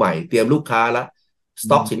เรียงใหม่เตรียมลูกค้าละส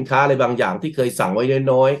ต็อกสินอืมค้าอะไรบางอย่างที่เคยสั่งไว้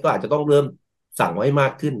น้อยๆก็อาจจะต้องเริ่มสั่งไว้มา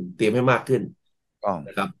กขึ้นเตรียมให้มากขึ้นต้องน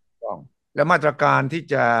ะครับต้องแล้วมาตรการที่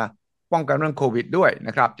จะป้องกันเรื่องโควิดด้วยน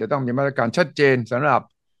ะครับจะต้องมีมาตรการชัดเจนสำหรับ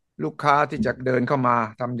ลูกค้าที่จะเดินเข้ามา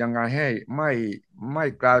ทำยังไงให้ไม่ไม่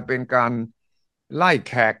กลายเป็นการไล่แข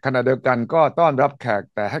กขณะเดียวกันก็ต้อนรับแขก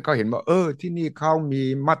แต่ให้เขาเห็นว่าที่นี่เขามี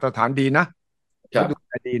มาตรฐานดีนะเขาดูครับ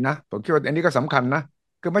แลดีนะผมคิดว่าอันนี้ก็สำคัญนะ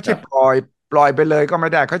คือไม่ใช่ครับปล่อยไปเลยก็ไม่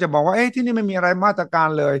ได้เขาจะมองว่าที่นี่ไม่มีอะไรมาตรการ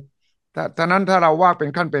เลยถ้านั้นถ้าเราว่าเป็น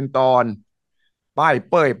ขั้นเป็นตอนป้ายเ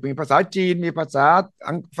ป้ยมีภาษาจีนมีภาษา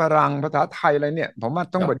ฝรั่งภาษาไทยอะไรเนี่ยผมว่า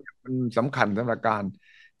ทั้ครับงหมดมันสำคัญสำหรับการ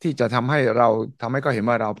ที่จะทำให้เขาเห็น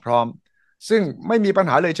ว่าเราพร้อมซึ่งไม่มีปัญ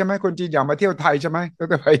หาเลยใช่ไหมคนจีนอยากมาเที่ยวไทยใช่ไหมตั้ง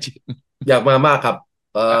แต่ไปจีนอยากมามากครับ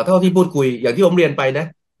เท่าที่พูดคุยอย่างที่ผมเรียนไปนะ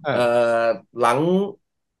เอ่อเออหลัง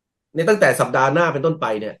เนี่ยตั้งแต่สัปดาห์หน้าเป็นต้นไป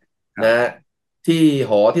เนี่ยนะครับที่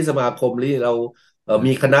หอที่สมาคมนี่เรา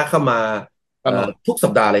มีอืมคณะเข้ามาตลอดทุกสั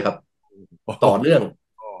ปดาห์เลยครับโอ้โหต่อเนื่อง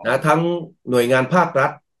อ๋อนะทั้งหน่วยงานภาครั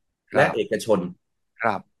ฐและครับเอกชนค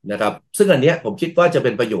รับนะครับซึ่งอันเนี้ยผมคิดว่าจะเ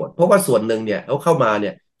ป็นประโยชน์เพราะว่าส่วนหนึ่งเนี่ยเขาเข้ามาเ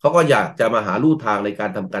นี่ยเขาก็อยากจะมาหาลู่ทางในการ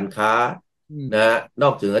ทำการค้าอืมนะฮะนอ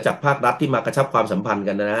กเหนือจากภาครัฐที่มากระชับความสัมพันธ์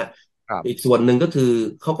กันนะฮะ อีกครับส่วนหนึ่งก็คือ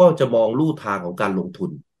เขาก็จะมองลู่ทางของการลงทุ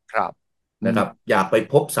นครับอืมนะครับอยากไป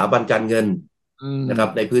พบสถาบันการเงินอืนะครับ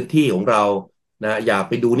ในมพื้นที่ของเรานะอยาก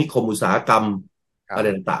ไปดูนิคมอุตสาหกรรมอะไร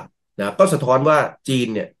ครับต่างๆนะก็สะท้อนว่าจีน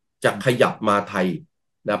เนี่ยจะอืมขยับมาไทย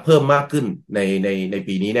นะเพิ่มมากขึ้นใน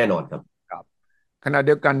ปีนี้แน่นอนครับครับขณะเ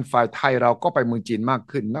ดียวกันฝ่ายไทยเราก็ไปเมืองจีนมาก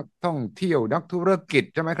ขึ้นนักท่องเที่ยวนักธุรกิจ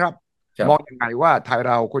ใช่ไหมครับมองยังครับ ไงว่าไทยเ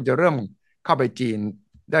ราควรจะเริ่มเข้าไปจีน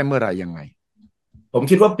ได้เมื่อไหร่ยังไงผม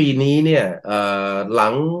คิดว่าปีนี้เนี่ยหลั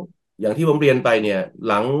งอย่างที่ผมเรียนไปเนี่ย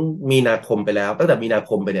หลังมีนาคมไปแล้วตั้งแต่มีนา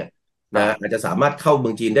คมไปเนี่ยครับนะอาจจะสามารถเข้าเมื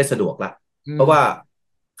องจีนได้สะดวกละอืมเพราะว่า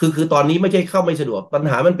คือตอนนี้ไม่ใช่เข้าไม่สะดวกปัญ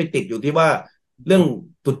หามันไปติดอยู่ที่ว่าเรื่อง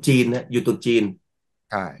ตรุษจีนนะอยู่ตรุษจีน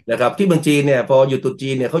ใช่นะครับที่เมืองจีนเนี่ยพอหยุดตรุษจี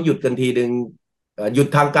นเนี่ยเขาหยุดกันทีหนึ่งหยุด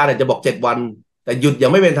ทางการอาจจะบอก7 วันแต่หยุดยั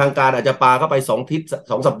งไม่เป็นทางการอาจจะปาเข้าไป2 ทิศ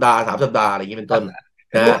2 สัปดาห์3 สัปดาห์อะไรอย่างนี้เป็นต้นนะฮะ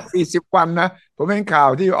เขาบอก40 วันนะผมเห็นข่าว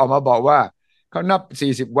ที่ออกมาบอกว่าเขานับ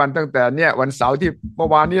40 วันตั้งแต่เนี่ยวันเสาร์ที่เมื่อ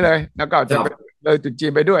วานนี้เลยแล้วก็จะเป็นครับ เลยตรุษจี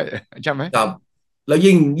นไปด้วยใช่ไหมครับแล้ว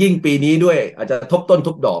ยิ่งปีนี้ด้วยอาจจะทบต้นท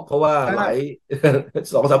บดอกเพราะว่าหลาย ใ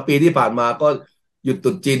ช่ 2-3 ปีที่ผ่านมาก็หยุดต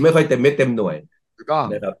รุษจีนไม่ค่อยเต็มเม็ดเต็มหน่วยถูกต้อง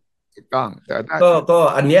นะครับถูกต้องแต่ถ้าก็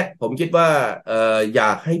อันเนี้ยผมคิดว่าอย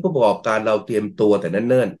ากให้ผู้ประกอบการเราเตรียมตัวแต่เ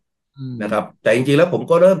นิ่นอืมๆนะครับแต่จริงๆแล้วผม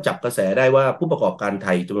ก็เริ่มจับกระแสได้ว่าผู้ประกอบการไท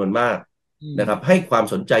ยจำนวนมากอืมนะครับให้ความ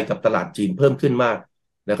สนใจกับตลาดจีนเพิ่มขึ้นมาก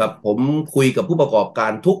นะครับผมคุยกับผู้ประกอบกา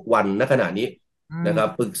รทุกวันณขณะนี้อืนะครับ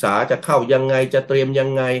มปรึกษาจะเข้ายังไงจะเตรียมยั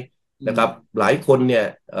งไง อืมนะครับหลายคนเนี่ย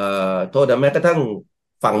โทษนะแม้กระทั่ง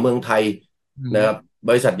ฝั่งเมืองไทยอืมนะครับ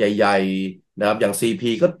บริษัทใหญ่ๆนะครับอย่าง CP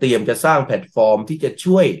ก็เตรียมจะสร้างแพลตฟอร์มที่จะ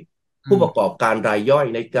ช่วยอืมผู้ประกอบการรายย่อย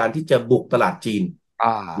ในการที่จะบุกตลาดจีน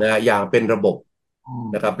อ่านะอย่างเป็นระบบอืม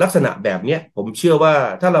นะครับลักษณะแบบเนี้ยผมเชื่อว่า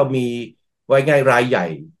ถ้าเรามีไว้ง่ายรายใหญ่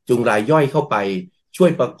จูงรายย่อยเข้าไปช่วย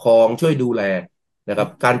ประคองช่วยดูแลนะครับ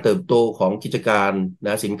การเติบโตของกิจการน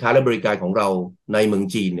ะสินค้าและบริการของเราในเมือง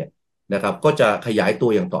จีนเนี่ยนะครับก็จะขยายตัว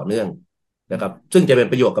อย่างต่อเนื่อง นะครับซึ่งจะเป็น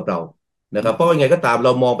ประโยชน์กับเรานะครับเพราะยังไงก็ตามเร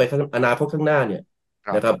ามองไปข้างอนาคตข้างหน้าเนี่ยค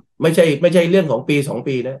รับนะครับไม่ใช่เรื่องของปี 2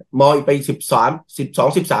 ปีนะมองไป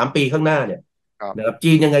12-13 ปีข้างหน้าเนี่ยครับนะครับ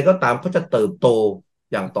จีนยังไงก็ตามเขาจะเติบโต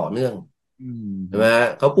อย่างต่อเนื่องอืใช่ไหมมฮะ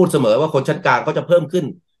เขาพูดเสมอว่าคนชั้นกลางเขาจะเพิ่มขึ้น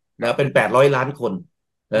นะเป็น800 ล้านคน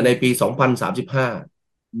อืมนะในปี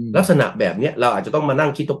2035อืมลักษณะแบบเนี้ยเราอาจจะต้องมานั่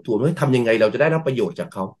งคิดทบทวนว่าทำยังไงเราจะได้รับประโยชน์จาก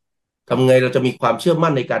เขาทำไงเราจะมีความเชื่อ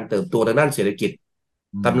มั่นในการเติบโตทางด้านเศรษฐกิจ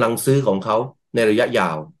อืมกำลังซื้อของเขาในระยะยา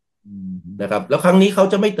ว อืมนะครับแล้วครั้งนี้เขา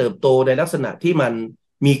จะไม่เติบโตในลักษณะที่มัน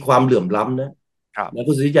มีความเหลื่อมล้ำนะครับ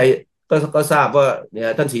คุณสุทธิชัยก็ทราบว่าเนี่ย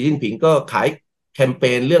ท่านสีจิ้นผิงก็ขายแคมเป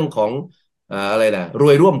ญเรื่องของอะไรนะร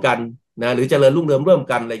วยร่วมกันนะหรือเจริญรุ่งเรืองร่วม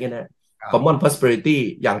กันอะไรเงี้ยนะ ครับ Common Prosperity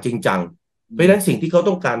อย่างจริงจังเพอืมราะฉะนั้นสิ่งที่เขา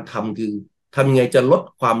ต้องการทำคือทำยังไงจะลด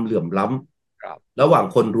ความเหลื่อมล้ครับำระหว่าง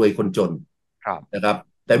คนรวยคนจนครับนะครับ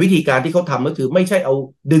แต่วิธีการที่เขาทำก็คือไม่ใช่เอา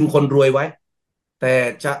ดึงคนรวยไว้แต่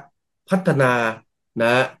จะพัฒนาน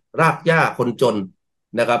ะรากหญ้าคนจน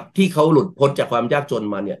นะครับที่เขาหลุดพ้นจากความยากจน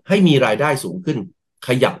มาเนี่ยให้มีรายได้สูงขึ้นข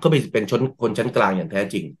ยับเข้าไปเป็นชนคนชั้นกลางอย่างแท้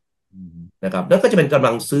จริงอืมนะครับแล้วก็จะเป็นกำ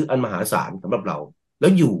ลังซื้ออันมหาศาลสำหรับเราแล้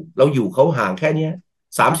วเราอยู่เขาห่างแค่เนี้ย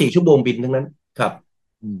3-4 ชั่วโมงบินทั้งนั้นครับ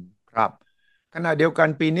อืมครับขณะเดียวกัน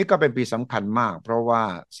ปีนี้ก็เป็นปีสำคัญมากเพราะว่า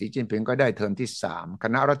สีจิ้นผิงก็ได้เทอมที่3ค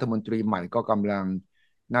ณะรัฐมนตรีใหม่ก็กำลัง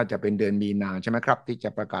น่าจะเป็นเดือนมีนาใช่ไหมครับที่จะ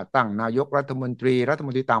ประกาศตั้งนายกรัฐมนตรี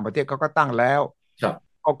ต่างประเทศเขาก็ตั้งแล้วครับ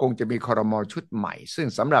ก็คงจะมีครม.ชุดใหม่ซึ่ง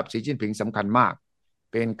สำหรับสีจิ้นผิงสำคัญมาก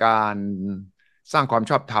เป็นการสร้างความ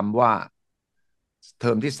ชอบธรรมว่าเท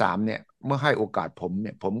อมที่3เนี่ยเมื่อให้โอกาสผมเ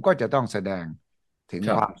นี่ยผมก็จะต้องแสดงถึงค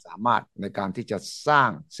รับความสามารถในการที่จะสร้าง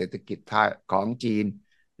เศรษฐกิจของจีน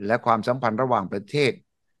และความสัมพันธ์ระหว่างประเทศ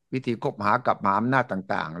วิธีคบหากับมหาอำนาจ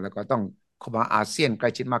ต่างๆแล้วก็ต้องเข้ามาอาเซียนใกล้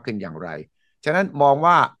ชิดมากขึ้นอย่างไรฉะนั้นมอง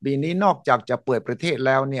ว่าปีนี้นอกจากจะเปิดประเทศแ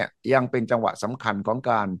ล้วเนี่ยยังเป็นจังหวะสำคัญของ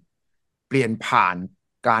การเปลี่ยนผ่าน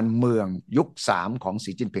การเมืองยุค3ของ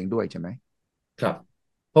สีจิ้นผิงด้วยใช่ไหมครับ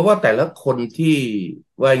เพราะว่าแต่ละคนที่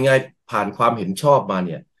ว่าง่ายผ่านความเห็นชอบมาเ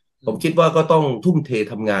นี่ยผมคิดว่าก็ต้องทุ่มเท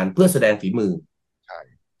ทำงานเพื่อแสดงฝีมือใช่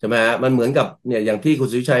ใช่ไหมฮะมันเหมือนกับเนี่ยอย่างที่คุณ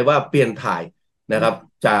สุวิชัยว่าเปลี่ยนถ่าย นะครับ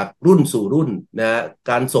จากรุ่นสู่รุ่นนะ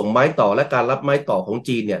การส่งไม้ต่อและการรับไม้ต่อของ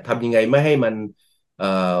จีนเนี่ยทำยังไงไม่ให้มัน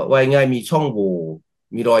ว่าง่ายมีช่องโหว่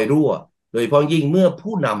มีรอยรั่วโดยเฉพาะยิ่งเมื่อ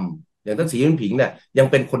ผู้นำอย่างท่านสีจิ้นผิงเนี่ยยัง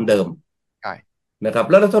เป็นคนเดิมใช่นะครับ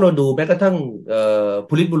แล้วถ้าเราดูแม้กระทั่ง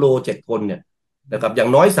พลิตบูโร7 คนเนี่ยนะครับอย่าง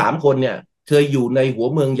น้อย3 คนเนี่ยเคยอยู่ในหัว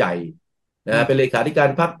เมืองใหญ่นะเป็นเลขาธิการ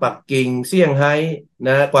พรรคปักกิ่งเซี่ยงไฮ้น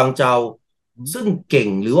ะกวางเจาซึ่งเก่ง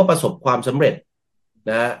หรือว่าประสบความสำเร็จ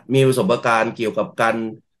นะมีประสบการณ์เกี่ยวกับการ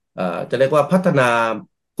จะเรียกว่าพัฒนา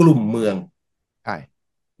กลุ่มเมืองใช่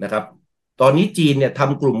นะครับตอนนี้จีนเนี่ยท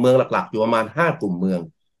ำกลุ่มเมืองหลักๆอยู่ประมาณ5 กลุ่มเมือง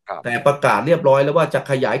ครับแต่ประกาศเรียบร้อยแล้วว่าจะ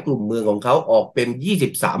ขยายกลุ่มเมืองของเขาออกเป็น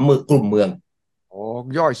23กลุ่มเมืองโอ้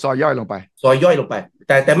ย่อยซอยย่อยลงไปซอยย่อยลงไป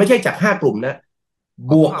แต่ไม่ใช่จาก5 กลุ่มนะ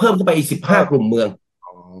บวกอ๋อเพิ่มเพิ่มเข้าไปอีก15 กลุ่มเมืองอ๋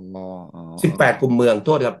ออ๋อ18 กลุ่มเมืองโท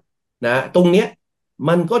ษครับนะตรงเนี้ย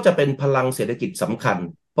มันก็จะเป็นพลังเศรษฐกิจสำคัญ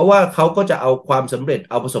เพราะว่าเขาก็จะเอาความสำเร็จ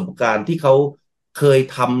เอาประสบการณ์ที่เขาเคย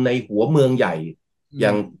ทำในหัวเมืองใหญ่อย่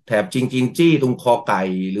างแถบจิงจิงจี้ตรงคอไก่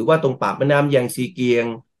หรือว่าตรงปากแม่น้ำแยงซีเกียง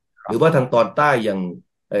หรือว่าทางตอนใต้อย่าง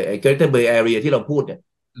ไอ้ Greater Bay Area ที่เราพูดเนี่ย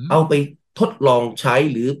เอาไปทดลองใช้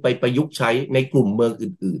หรือไปประยุกต์ใช้ในกลุ่มเมือง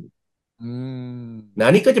อื่นอืมๆนะ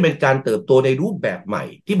นี่ก็จะเป็นการเติบโตในรูปแบบใหม่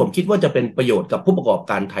ที่ผมคิดว่าจะเป็นประโยชน์กับผู้ประกอบ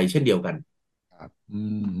การไทยเช่นเดียวกัน ครับ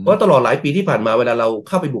เพราะตลอดหลายปีที่ผ่านมาเวลาเราเ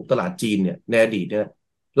ข้าไปบุกตลาดจีนเนี่ยในอดีตเนี่ย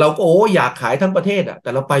เราก็อยากขายทั้งประเทศอ่ะแต่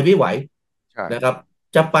เราไปไม่ไหวใช่นะครับ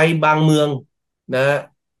จะไปบางเมืองนะ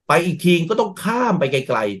ไปอีกทีก็ต้องข้ามไปไ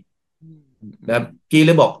กลอืมๆนะจีนเ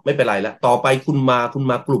ลยบอกไม่เป็นไรละต่อไปคุณมาก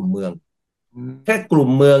ลุ่มเมืองอืมแค่กลุ่ม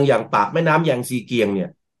เมืองอย่างปากแม่น้ำแยงซีเกียงเนี่ย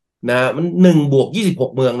นะมัน1 บวก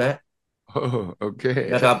 26 เมืองนะเออโอเค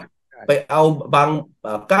นะครับใช่ไปเอาบาง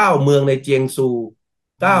9 เมืองในเจียงซู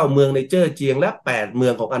อืม9 เมืองในเจ้อเจียงและ8 เมื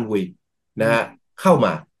องของอันหุยอืมนะฮะเข้าม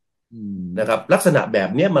า อืนะครับมลักษณะแบบ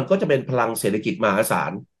นี้มันก็จะเป็นพลังเศรษฐกิจมหาศา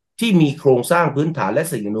ลที่มีโครงสร้างพื้นฐานและ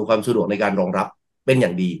สิ่งอำนวยความสะดวกในการรองรับเป็นอย่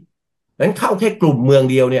างดีดังนั้นเข้าแค่กลุ่มเมือง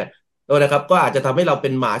เดียวเนี่ยนะครับก็อาจจะทำให้เราเป็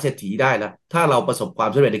นมหาเศรษฐีได้แล้วถ้าเราประสบความ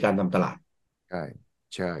สำเร็จในการทำตลาดใช่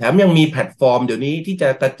ใช่แถมยังมีแพลตฟอร์มเดี๋ยวนี้ที่จะ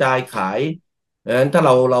กระจายขายดังนั้นถ้าเ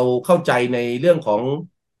ราเข้าใจในเรื่องของ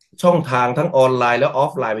ช่องทางทั้งออนไลน์และออ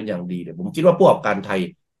ฟไลน์เป็นอย่างดีเนี่ยผมคิดว่าผู้ประกอบการไทย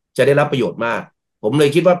จะได้รับประโยชน์มากผมเลย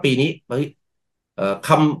คิดว่าปีนี้เฮ้ย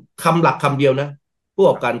คำหลักคำเดียวนะผู้ประ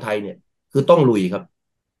กอบการไทยเนี่ยคือต้องลุยครับ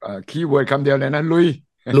คีย์เวิร์ดคำเดียวเลยนะลุย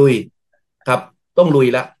ลุยครับต้องลุย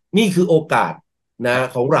ละนี่คือโอกาสคนะรั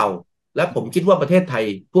บของเราและผมคิดว่าประเทศไทย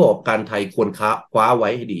ผู้ประกอบการไทยควรคว้าไว้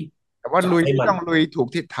ให้ดีแต่ว่าลุยนี่จับให้มันต้องลุยถูก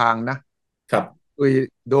ทิศทางนะครับลุย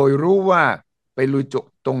โดยรู้ว่าไปลุยจุด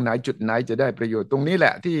ตรงไหนจุดไหนจะได้ประโยชน์ตรงนี้แหล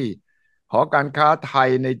ะที่หอการค้าไทย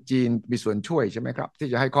ในจีนมีส่วนช่วยใช่ไหมครับที่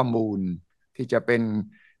จะให้ข้อมูลที่จะเป็น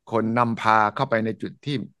คนนำพาเข้าไปในจุด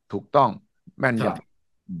ที่ถูกต้องแม่นยครับ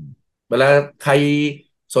ำอืมเวลาใคร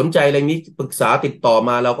สนใจอะไรนี้ปรึกษาติดต่อม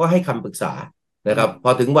าเราก็ให้คำปรึกษานะครับพ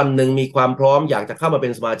อถึงวันหนึ่งมีความพร้อมอยากจะเข้ามาเป็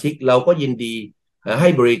นสมาชิกเราก็ยินดีให้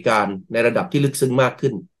บริการในระดับที่ลึกซึ้งมากขึ้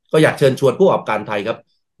นก็อยากเชิญชวนผู้ประกอบการไทยครับอื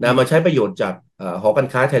มนะมาใช้ประโยชน์จากหอการ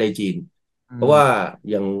ค้าไทยในจีน อืมเพราะว่า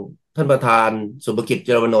อย่างท่านประธานสุภกิจเจ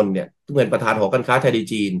ริญวนนท์เนี่ยซึ่งเป็นประธานหอการค้าไทยใน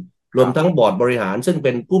จีนรวมทั้งครับบอร์ดบริหารซึ่งเ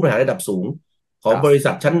ป็นผู้บริหารระดับสูงขอครับงบริ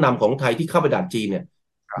ษัทชั้นนำของไทยที่เข้าไปด่านจีนเนี่ย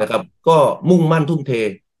ครับนะครับก็มุ่งมั่นทุ่มเท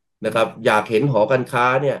นะครับอยากเห็นหอการค้า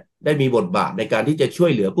เนี่ยได้มีบทบาทในการที่จะช่ว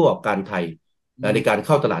ยเหลือผู้ประกอบการไทยอืมในการเ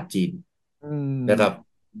ข้าตลาดจีนอืนะครับ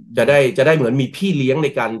มจะได้เหมือนมีพี่เลี้ยงใน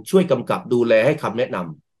การช่วยกำกับดูแลให้คำแนะน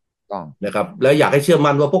ต้องำนะครับและอยากให้เชื่อ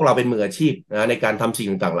มั่นว่าพวกเราเป็นมืออาชีพนะในการทำสิ่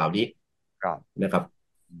งต่างๆเหล่านี้ครับนะครับ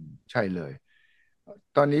ใช่เลย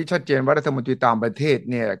ตอนนี้ชัดเจนว่ารัฐมนตรีต่างประเทศ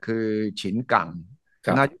เนี่ยคือฉินกังค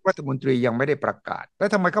รับ นายกรัฐมนตรียังไม่ได้ประกาศแล้ว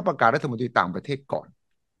ทำไมเขาประกาศรัฐมนตรีต่างประเทศก่อน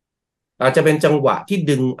อาจจะเป็นจังหวะที่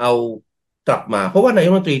ดึงเอากลับมาเพราะว่านาย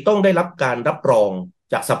กรัฐมนตรีต้องได้รับการรับรอง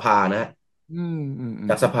จากสภานะฮะ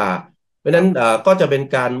จากสภาเพราะฉะนั้นครับก็จะเป็น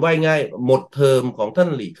การว่ายง่ายหมดเทอมของท่าน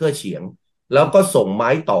หลี่เค่อเฉียงแล้วก็ส่งไม้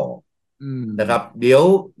ต่ออืนะครับมเ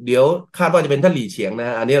ดี๋ยวคาดว่าจะเป็นท่านหลี่เฉียงนะฮ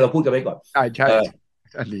ะอันนี้เราพูดกันไว้ก่อนใช่ใช่เอ่อ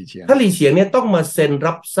อันหลีเฉียงท่านหลี่เฉียงเนี่ยต้องมาเซ็น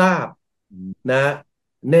รับทราบอืมนะ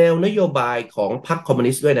แนวนโยบายของพรรคคอมมิว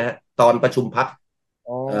นิสต์ด้วยนะฮะตอนประชุมพรรค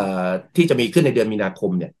อ๋อที่จะมีขึ้นในเดือนมีนาค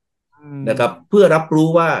มเนี่ย อืนะครับมเพื่อรับรู้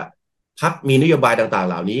ว่าพรรคมีนโยบายต่างๆ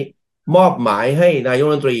เหล่านี้มอบหมายให้นายก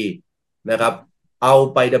รัฐมนตรีนะครับเอา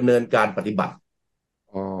ไปดำเนินการปฏิบัติ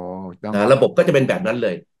อ๋อจังหวะระบบก็จะเป็นแบบนั้นเล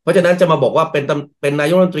ยเพราะฉะนั้นจะมาบอกว่าเป็นนา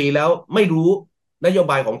ยกรัฐมนตรีแล้วไม่รู้นโย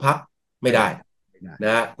บายของพรรคไม่ได้ไม่ได้ไม่ได้น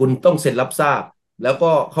ะคุณต้องเซ็นรับทราบแล้ว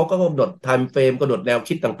ก็เขาก็กำหนดไทม์เฟรมกำหนดแนว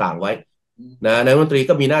คิดต่างๆไว้อืมนะนายกรัฐมนตรี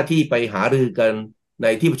ก็มีหน้าที่ไปหารือกันใน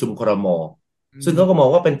ที่ประชุมครมอืมซึ่งเขาก็มอง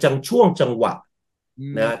ว่าเป็นช่วงจังหวะอื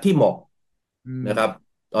มนะที่เหมาะอืมนะครับ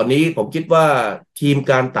ตอนนี้ผมคิดว่าทีม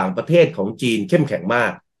การต่างประเทศของจีนเข้มแข็งมา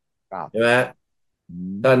กครับใช่ไหมอื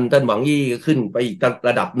มท่านหวังยี่ก็ขึ้นไปอีกร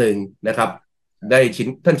ะดับหนึ่งนะครับได้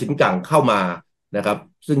ท่านฉินกังเข้ามานะครับ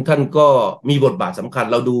ซึ่งท่านก็มีบทบาทสำคัญ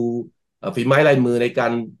เราดูฝีไม้ลายมือในกา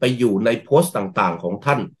รไปอยู่ในโพสต์ต่างๆของ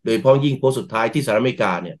ท่านโดยเฉพาะยิ่งโพสต์สุดท้ายที่สหรัฐอเมริก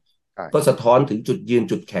าเนี่ยใช่ก็สะท้อนถึงจุดยืน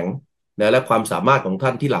จุดแข็งนะและความสามารถของท่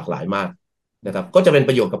านที่หลากหลายมากนะครับก็จะเป็นป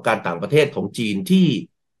ระโยชน์กับการต่างประเทศของจีนที่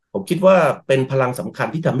ผมคิดว่าเป็นพลังสำคัญ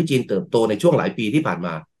ที่ทำให้จีนเติบโตในช่วงหลายปีที่ผ่านม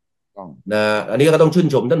าต้องนะอันนี้ก็ต้องชื่น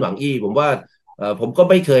ชมท่านหวังอี้ผมว่าผมก็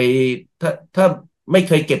ไม่เคยถ้าไม่เ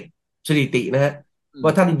คยเก็บสถิตินะฮะว่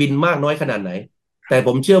าท่านบินมากน้อยขนาดไหนแต่ผ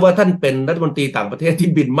มเชื่อว่าท่านเป็นรัฐมนตรีต่างประเทศที่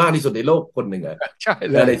บินมากที่สุดในโลกคนหนึ่งอะใช่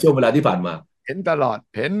เลยในช่วงเวลาที่ผ่านมาเห็นตลอด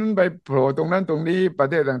เห็นไปโผล่ตรงนั้นตรงนี้ประ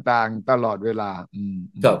เทศต่างๆตลอดเวลาครับอืม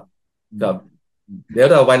ครับอืมเดี๋ยว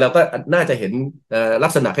ต่อไปเราก็น่าจะเห็นลั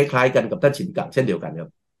กษณะคล้ายๆกันกับท่านฉินกังเช่นเดียวกันครับ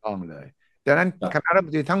ต้องเลยดังนั้นคณะครับ รัฐม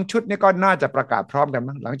นตรีทั้งชุดนี้ก็น่าจะประกาศพร้อมกัน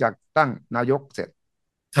มั้งหลังจากตั้งนายกเสร็จ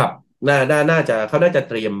ครับน่าจะเขาน่าจะ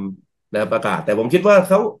เตรียมนะประกาศแต่ผมคิดว่าเ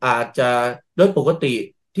ขาอาจจะโดยปกติ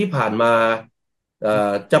ที่ผ่านมา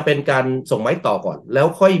จะเป็นการส่งไม้ต่อก่อนแล้ว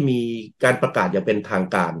ค่อยมีการประกาศอย่างเป็นทาง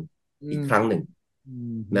การอืมอีกครั้งหนึ่งอื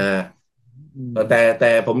มนะอืมแ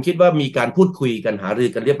ต่ผมคิดว่ามีการพูดคุยกันหารือ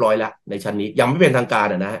กันเรียบร้อยแล้วในชั้นนี้ยังไม่เป็นทางการ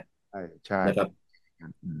นะฮะใช่ใช่นะครับ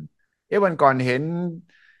อืมวันก่อนเห็น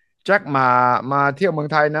แจ็คมาเที่ยวเมือง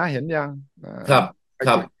ไทยนะเห็นยังครับไปค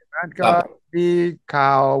รับคุยนั้นก็ครับ มีข่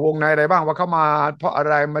าววงในอะไรบ้างว่าเขามาเพราะอะ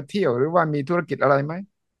ไรมาเที่ยวหรือว่ามีธุรกิจอะไรไหม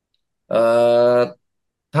เอ่อ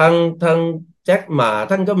ทางแจ็คหมา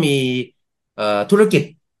ท่านก็มีธุรกิจ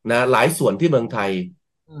นะหลายส่วนที่เมืองไทย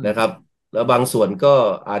อืมนะครับแล้วบางส่วนก็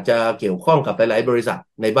อาจจะเกี่ยวข้องกับหลายๆบริษัท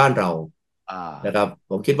ในบ้านเราอ่านะครับ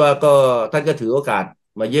ผมคิดว่าก็ท่านก็ถือโอกาส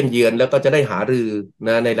มาเยี่ยมเยือนแล้วก็จะได้หารือน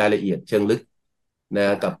ะในรายละเอียดเชิงลึกนะ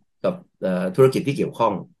กับธุรกิจที่เกี่ยวข้อ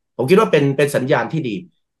งผมคิดว่าเป็นสัญญาณที่ดี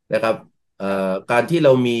นะครับการที่เร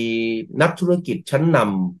ามีนักธุรกิจชั้นน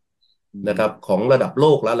อืำนะคมรับของระดับโล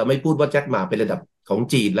กแล้วเราไม่พูดว่าแจ็คหมาเป็นระดับของ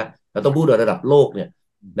จีนแล้วเราต้องพูดว่าระดับโลกเนี่ย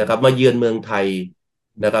อืมนะครับมาเยือนเมืองไทย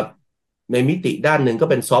นะครับในมิติด้านหนึ่งก็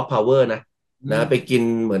เป็นซอฟต์พาวเวอร์นะไปกิน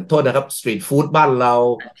เหมือนโทษนะครับสตรีทฟู้ดบ้านเรา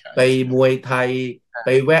ไปมวยไทยไป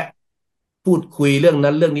แวะพูดคุยเรื่อง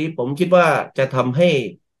นั้นเรื่องนี้ผมคิดว่าจะทำให้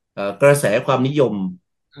กระแสความนิยม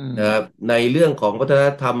อืมนะครับในเรื่องของวัฒน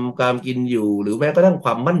ธรรมการกินอยู่หรือแม้กระทั่งคว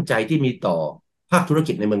ามมั่นใจที่มีต่อภาคธุร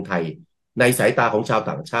กิจในเมืองไทยในสายตาของชาว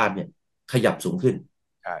ต่างชาติเนี่ยขยับสูงขึ้น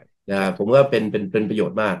ใช่นะใช่ผมว่าเป็นประโย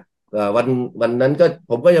ชน์มากวันนั้นก็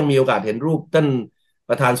ผมก็ยังมีโอกาสเห็นรูปท่าน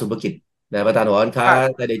ประธานสุภกิจนะประธานหอการค้าใ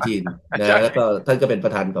ช่ในจีนนะใช่แล้วก็ท่านก็เป็นปร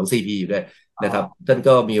ะธานของซีพีอยู่ด้วยอ๋อนะครับท่าน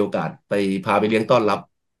ก็มีโอกาสไปพาไปเลี้ยงต้อนรับ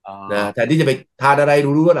อ๋อนะแทนที่จะไปทานอะไร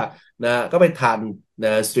รู้ๆนะก็ไปทานน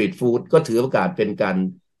ะสตรีทฟู้ดก็ถือโอกาสเป็นการ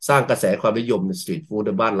สร้างกระแสความนิยมในสตรีทฟู้ดใ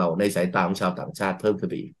นบ้านเราในสายตาของชาวต่างชาติเพิ่มขึ้น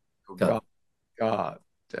ไปอีกครับถูกต้องก็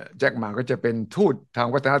แจ็คหมาก็จะเป็นทูตทาง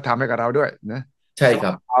วัฒนธรรมให้กับเราด้วยนะซอฟใช่ค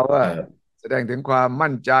รับต์พาวเวอร์แสดงถึงความ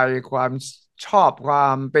มั่นใจความชอบควา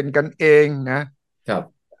มเป็นกันเองนะครับ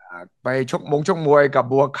ไปชกมวยกับ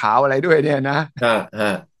บัวขาวอะไรด้วยเนี่ยนะฮะฮ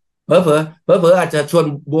ะเผลออาจจะชวน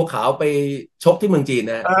บัวขาวไปชกที่เมืองจีน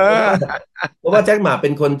นะเอเพราะว่าอแจ็คหม่าเป็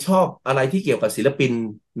นคนชอบอะไรที่เกี่ยวกับศิลปิน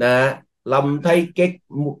นะลำไทยเก๊ก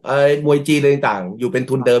มวยจีนอะไรต่างๆอยู่เป็น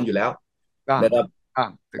ทุนเดิมอยู่แล้วต้องนะครับ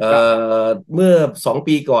ถูเอ่กต้องเมื่อ2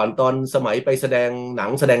 ปีก่อนตอนสมัยไปแสดงหนั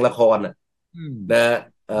งแสดงละครน่ะอืมนะ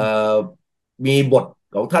เอ่อมีบท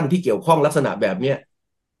ของท่านที่เกี่ยวข้องลักษณะแบบเนี้ย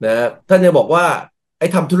นะท่านจะบอกว่าไอ้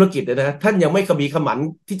ทำธุรกิจเนี่ยนะท่านยังไม่ขมีขมัน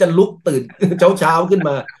ที่จะลุกตื่นเช้าขึ้นม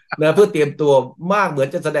านะเพื่อเตรียมตัวมากเหมือน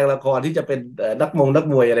จะแสดงละครที่จะเป็นนัก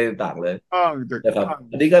มวยอะไรต่างๆเลยต้องถูกนะครับต้อง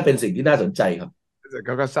อันนี้ก็เป็นสิ่งที่น่าสนใจครับเข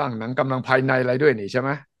าก็สร้างหนังกำลังภายในอะไรด้วยนี่ใช่ไหม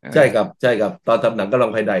เออใช่ครับตอนทำหนังกำลั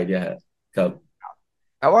งภายในเนี่ยฮะครับ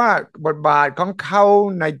แต่ว่าบทบาทของเขา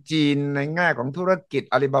ในจีนในแง่ของธุรกิจ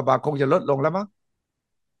อาลีบาบาคงจะลดลงแล้วมั้ง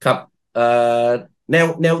ครับเอ่อ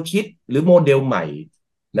แนวคิดหรือโมเดลใหม่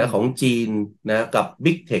อืมของจีนกับ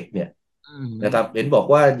Big Tech เนี่ยอืนะครับมเห็นบอก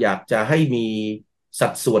ว่าอยากจะให้มีสั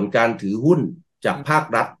ดส่วนการถือหุ้นจากภาค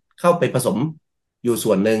รัฐเข้าไปผสมอยู่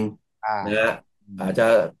ส่วนหนึ่งอ่านะฮะอืมอาจจะ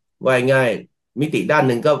ว่าง่ายมิติด้านห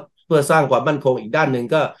นึ่งก็เพื่อสร้างความมั่นคงอีกด้านหนึ่ง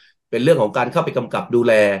ก็เป็นเรื่องของการเข้าไปกำกับดู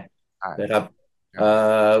แลใช่นะครับใช่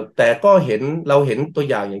แต่ก็เราเห็นตัว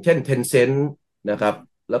อย่างอย่างเช่น Tencent นะครับ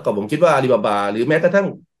แล้วก็ผมคิดว่าอาลีบาบาหรือแม้กระทั่ง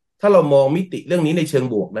ถ้าเรามองมิติเรื่องนี้ในเชิง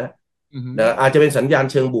บวกอืมอาจจะเป็นสัญญาณ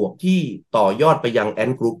เชิงบวกที่ต่อยอดไปยังแอ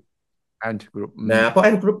นกรุ๊ป แอนด์กรุ๊ปเพราะแอ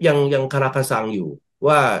นกรุ๊ปยังคาราคาซังอยู่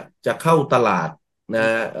ว่าจะเข้าตลาดนะ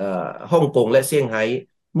ฮ่องกงและเซี่ยงไฮ้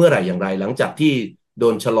เมื่อไหร่อย่างไรหลังจากที่โด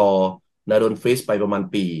นชะลอโดนฟรีซไปประมาณ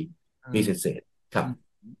ปีอืมเศษๆครับ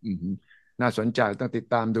อืมอืม น่าสนใจต้องติด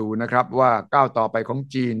ตามดูนะครับว่าก้าวต่อไปของ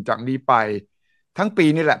จีนจากนี้ไปทั้งปี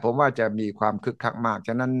นี่แหละผมว่าจะมีความคึกคักมากฉ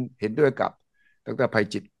ะนั้นเห็นด้วยกับดร.ไพ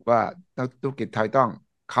จิตรว่านักธุรกิจไทยต้อง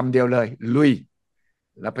คำเดียวเลยลุย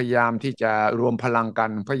และพยายามที่จะรวมพลังกั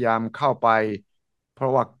นพยายามเข้าไปเพรา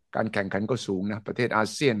ะว่าการแข่งขันก็สูงนะประเทศอา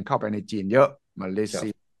เซียนเข้าไปในจีนเยอะมาเลเซี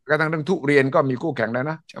ยก็ทั้งเรื่องทุเรียนก็มีคู่แข่งแล้ว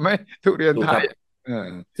นะใช่ไหมทุเรียนไทย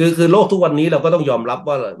คือโลกทุกวันนี้เราก็ต้องยอมรับ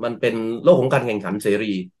ว่ามันเป็นโลกของการแข่งขันเส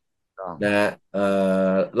รีนะฮะ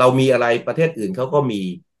เรามีอะไรประเทศอื่นเขาก็มี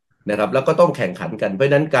นะครับแล้วก็ต้องแข่งขันกันเพราะฉ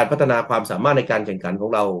ะนั้นการพัฒนาความสามารถในการแข่งขันของ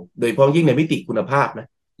เราโดยเฉพาะยิ่งในมิติคุณภาพนะ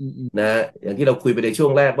อย่างที่เราคุยไปในช่ว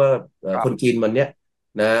งแรกว่าคนจีนวันเนี้ย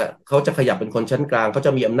นะเขาจะขยับเป็นคนชั้นกลางเขาจ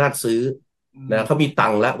ะมีอำนาจซื้อนะเขามีตั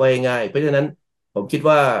งค์ละว่าง่ายเพราะฉะนั้นผมคิด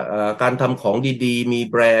ว่าการทำของดีๆมี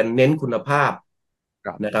แบรนด์เน้นคุณภาพ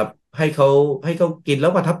นะครับให้เขากินแล้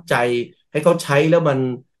วประทับใจให้เขาใช้แล้ว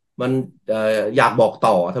มันอยากบอก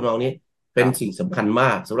ต่อทำนองนี้เป็นสิ่งสำคัญม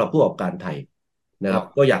ากสำหรับผู้ประกอบการไทยนะครับ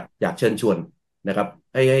ก็อยากเชิญชวนนะครับ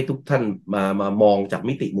ให้ทุกท่านมามองจาก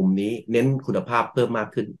มิติมุมนี้เน้นคุณภาพเพิ่มมาก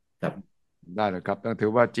ขึ้นครับได้เลยครับต้องถื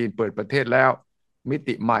อว่าจีนเปิดประเทศแล้วมิ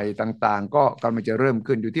ติใหม่ต่างๆก็กำลังจะเริ่ม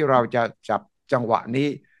ขึ้นอยู่ที่เราจะจับจังหวะนี้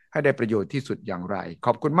ให้ได้ประโยชน์ที่สุดอย่างไรข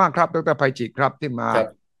อบคุณมากครับดร.ไพจิตรครับที่มา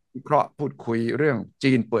วิเคราะห์พูดคุยเรื่อง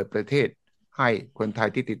จีนเปิดประเทศให้คนไทย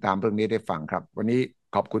ที่ติดตามเรื่องนี้ได้ฟังครับวันนี้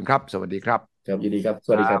ขอบคุณครับสวัสดีครับครับยินดีครับส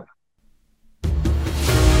วัสดีครับ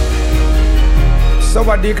ส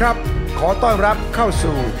วัสดีครับขอต้อนรับเข้า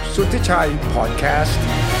สู่สุทธิชัยพอดแคสต์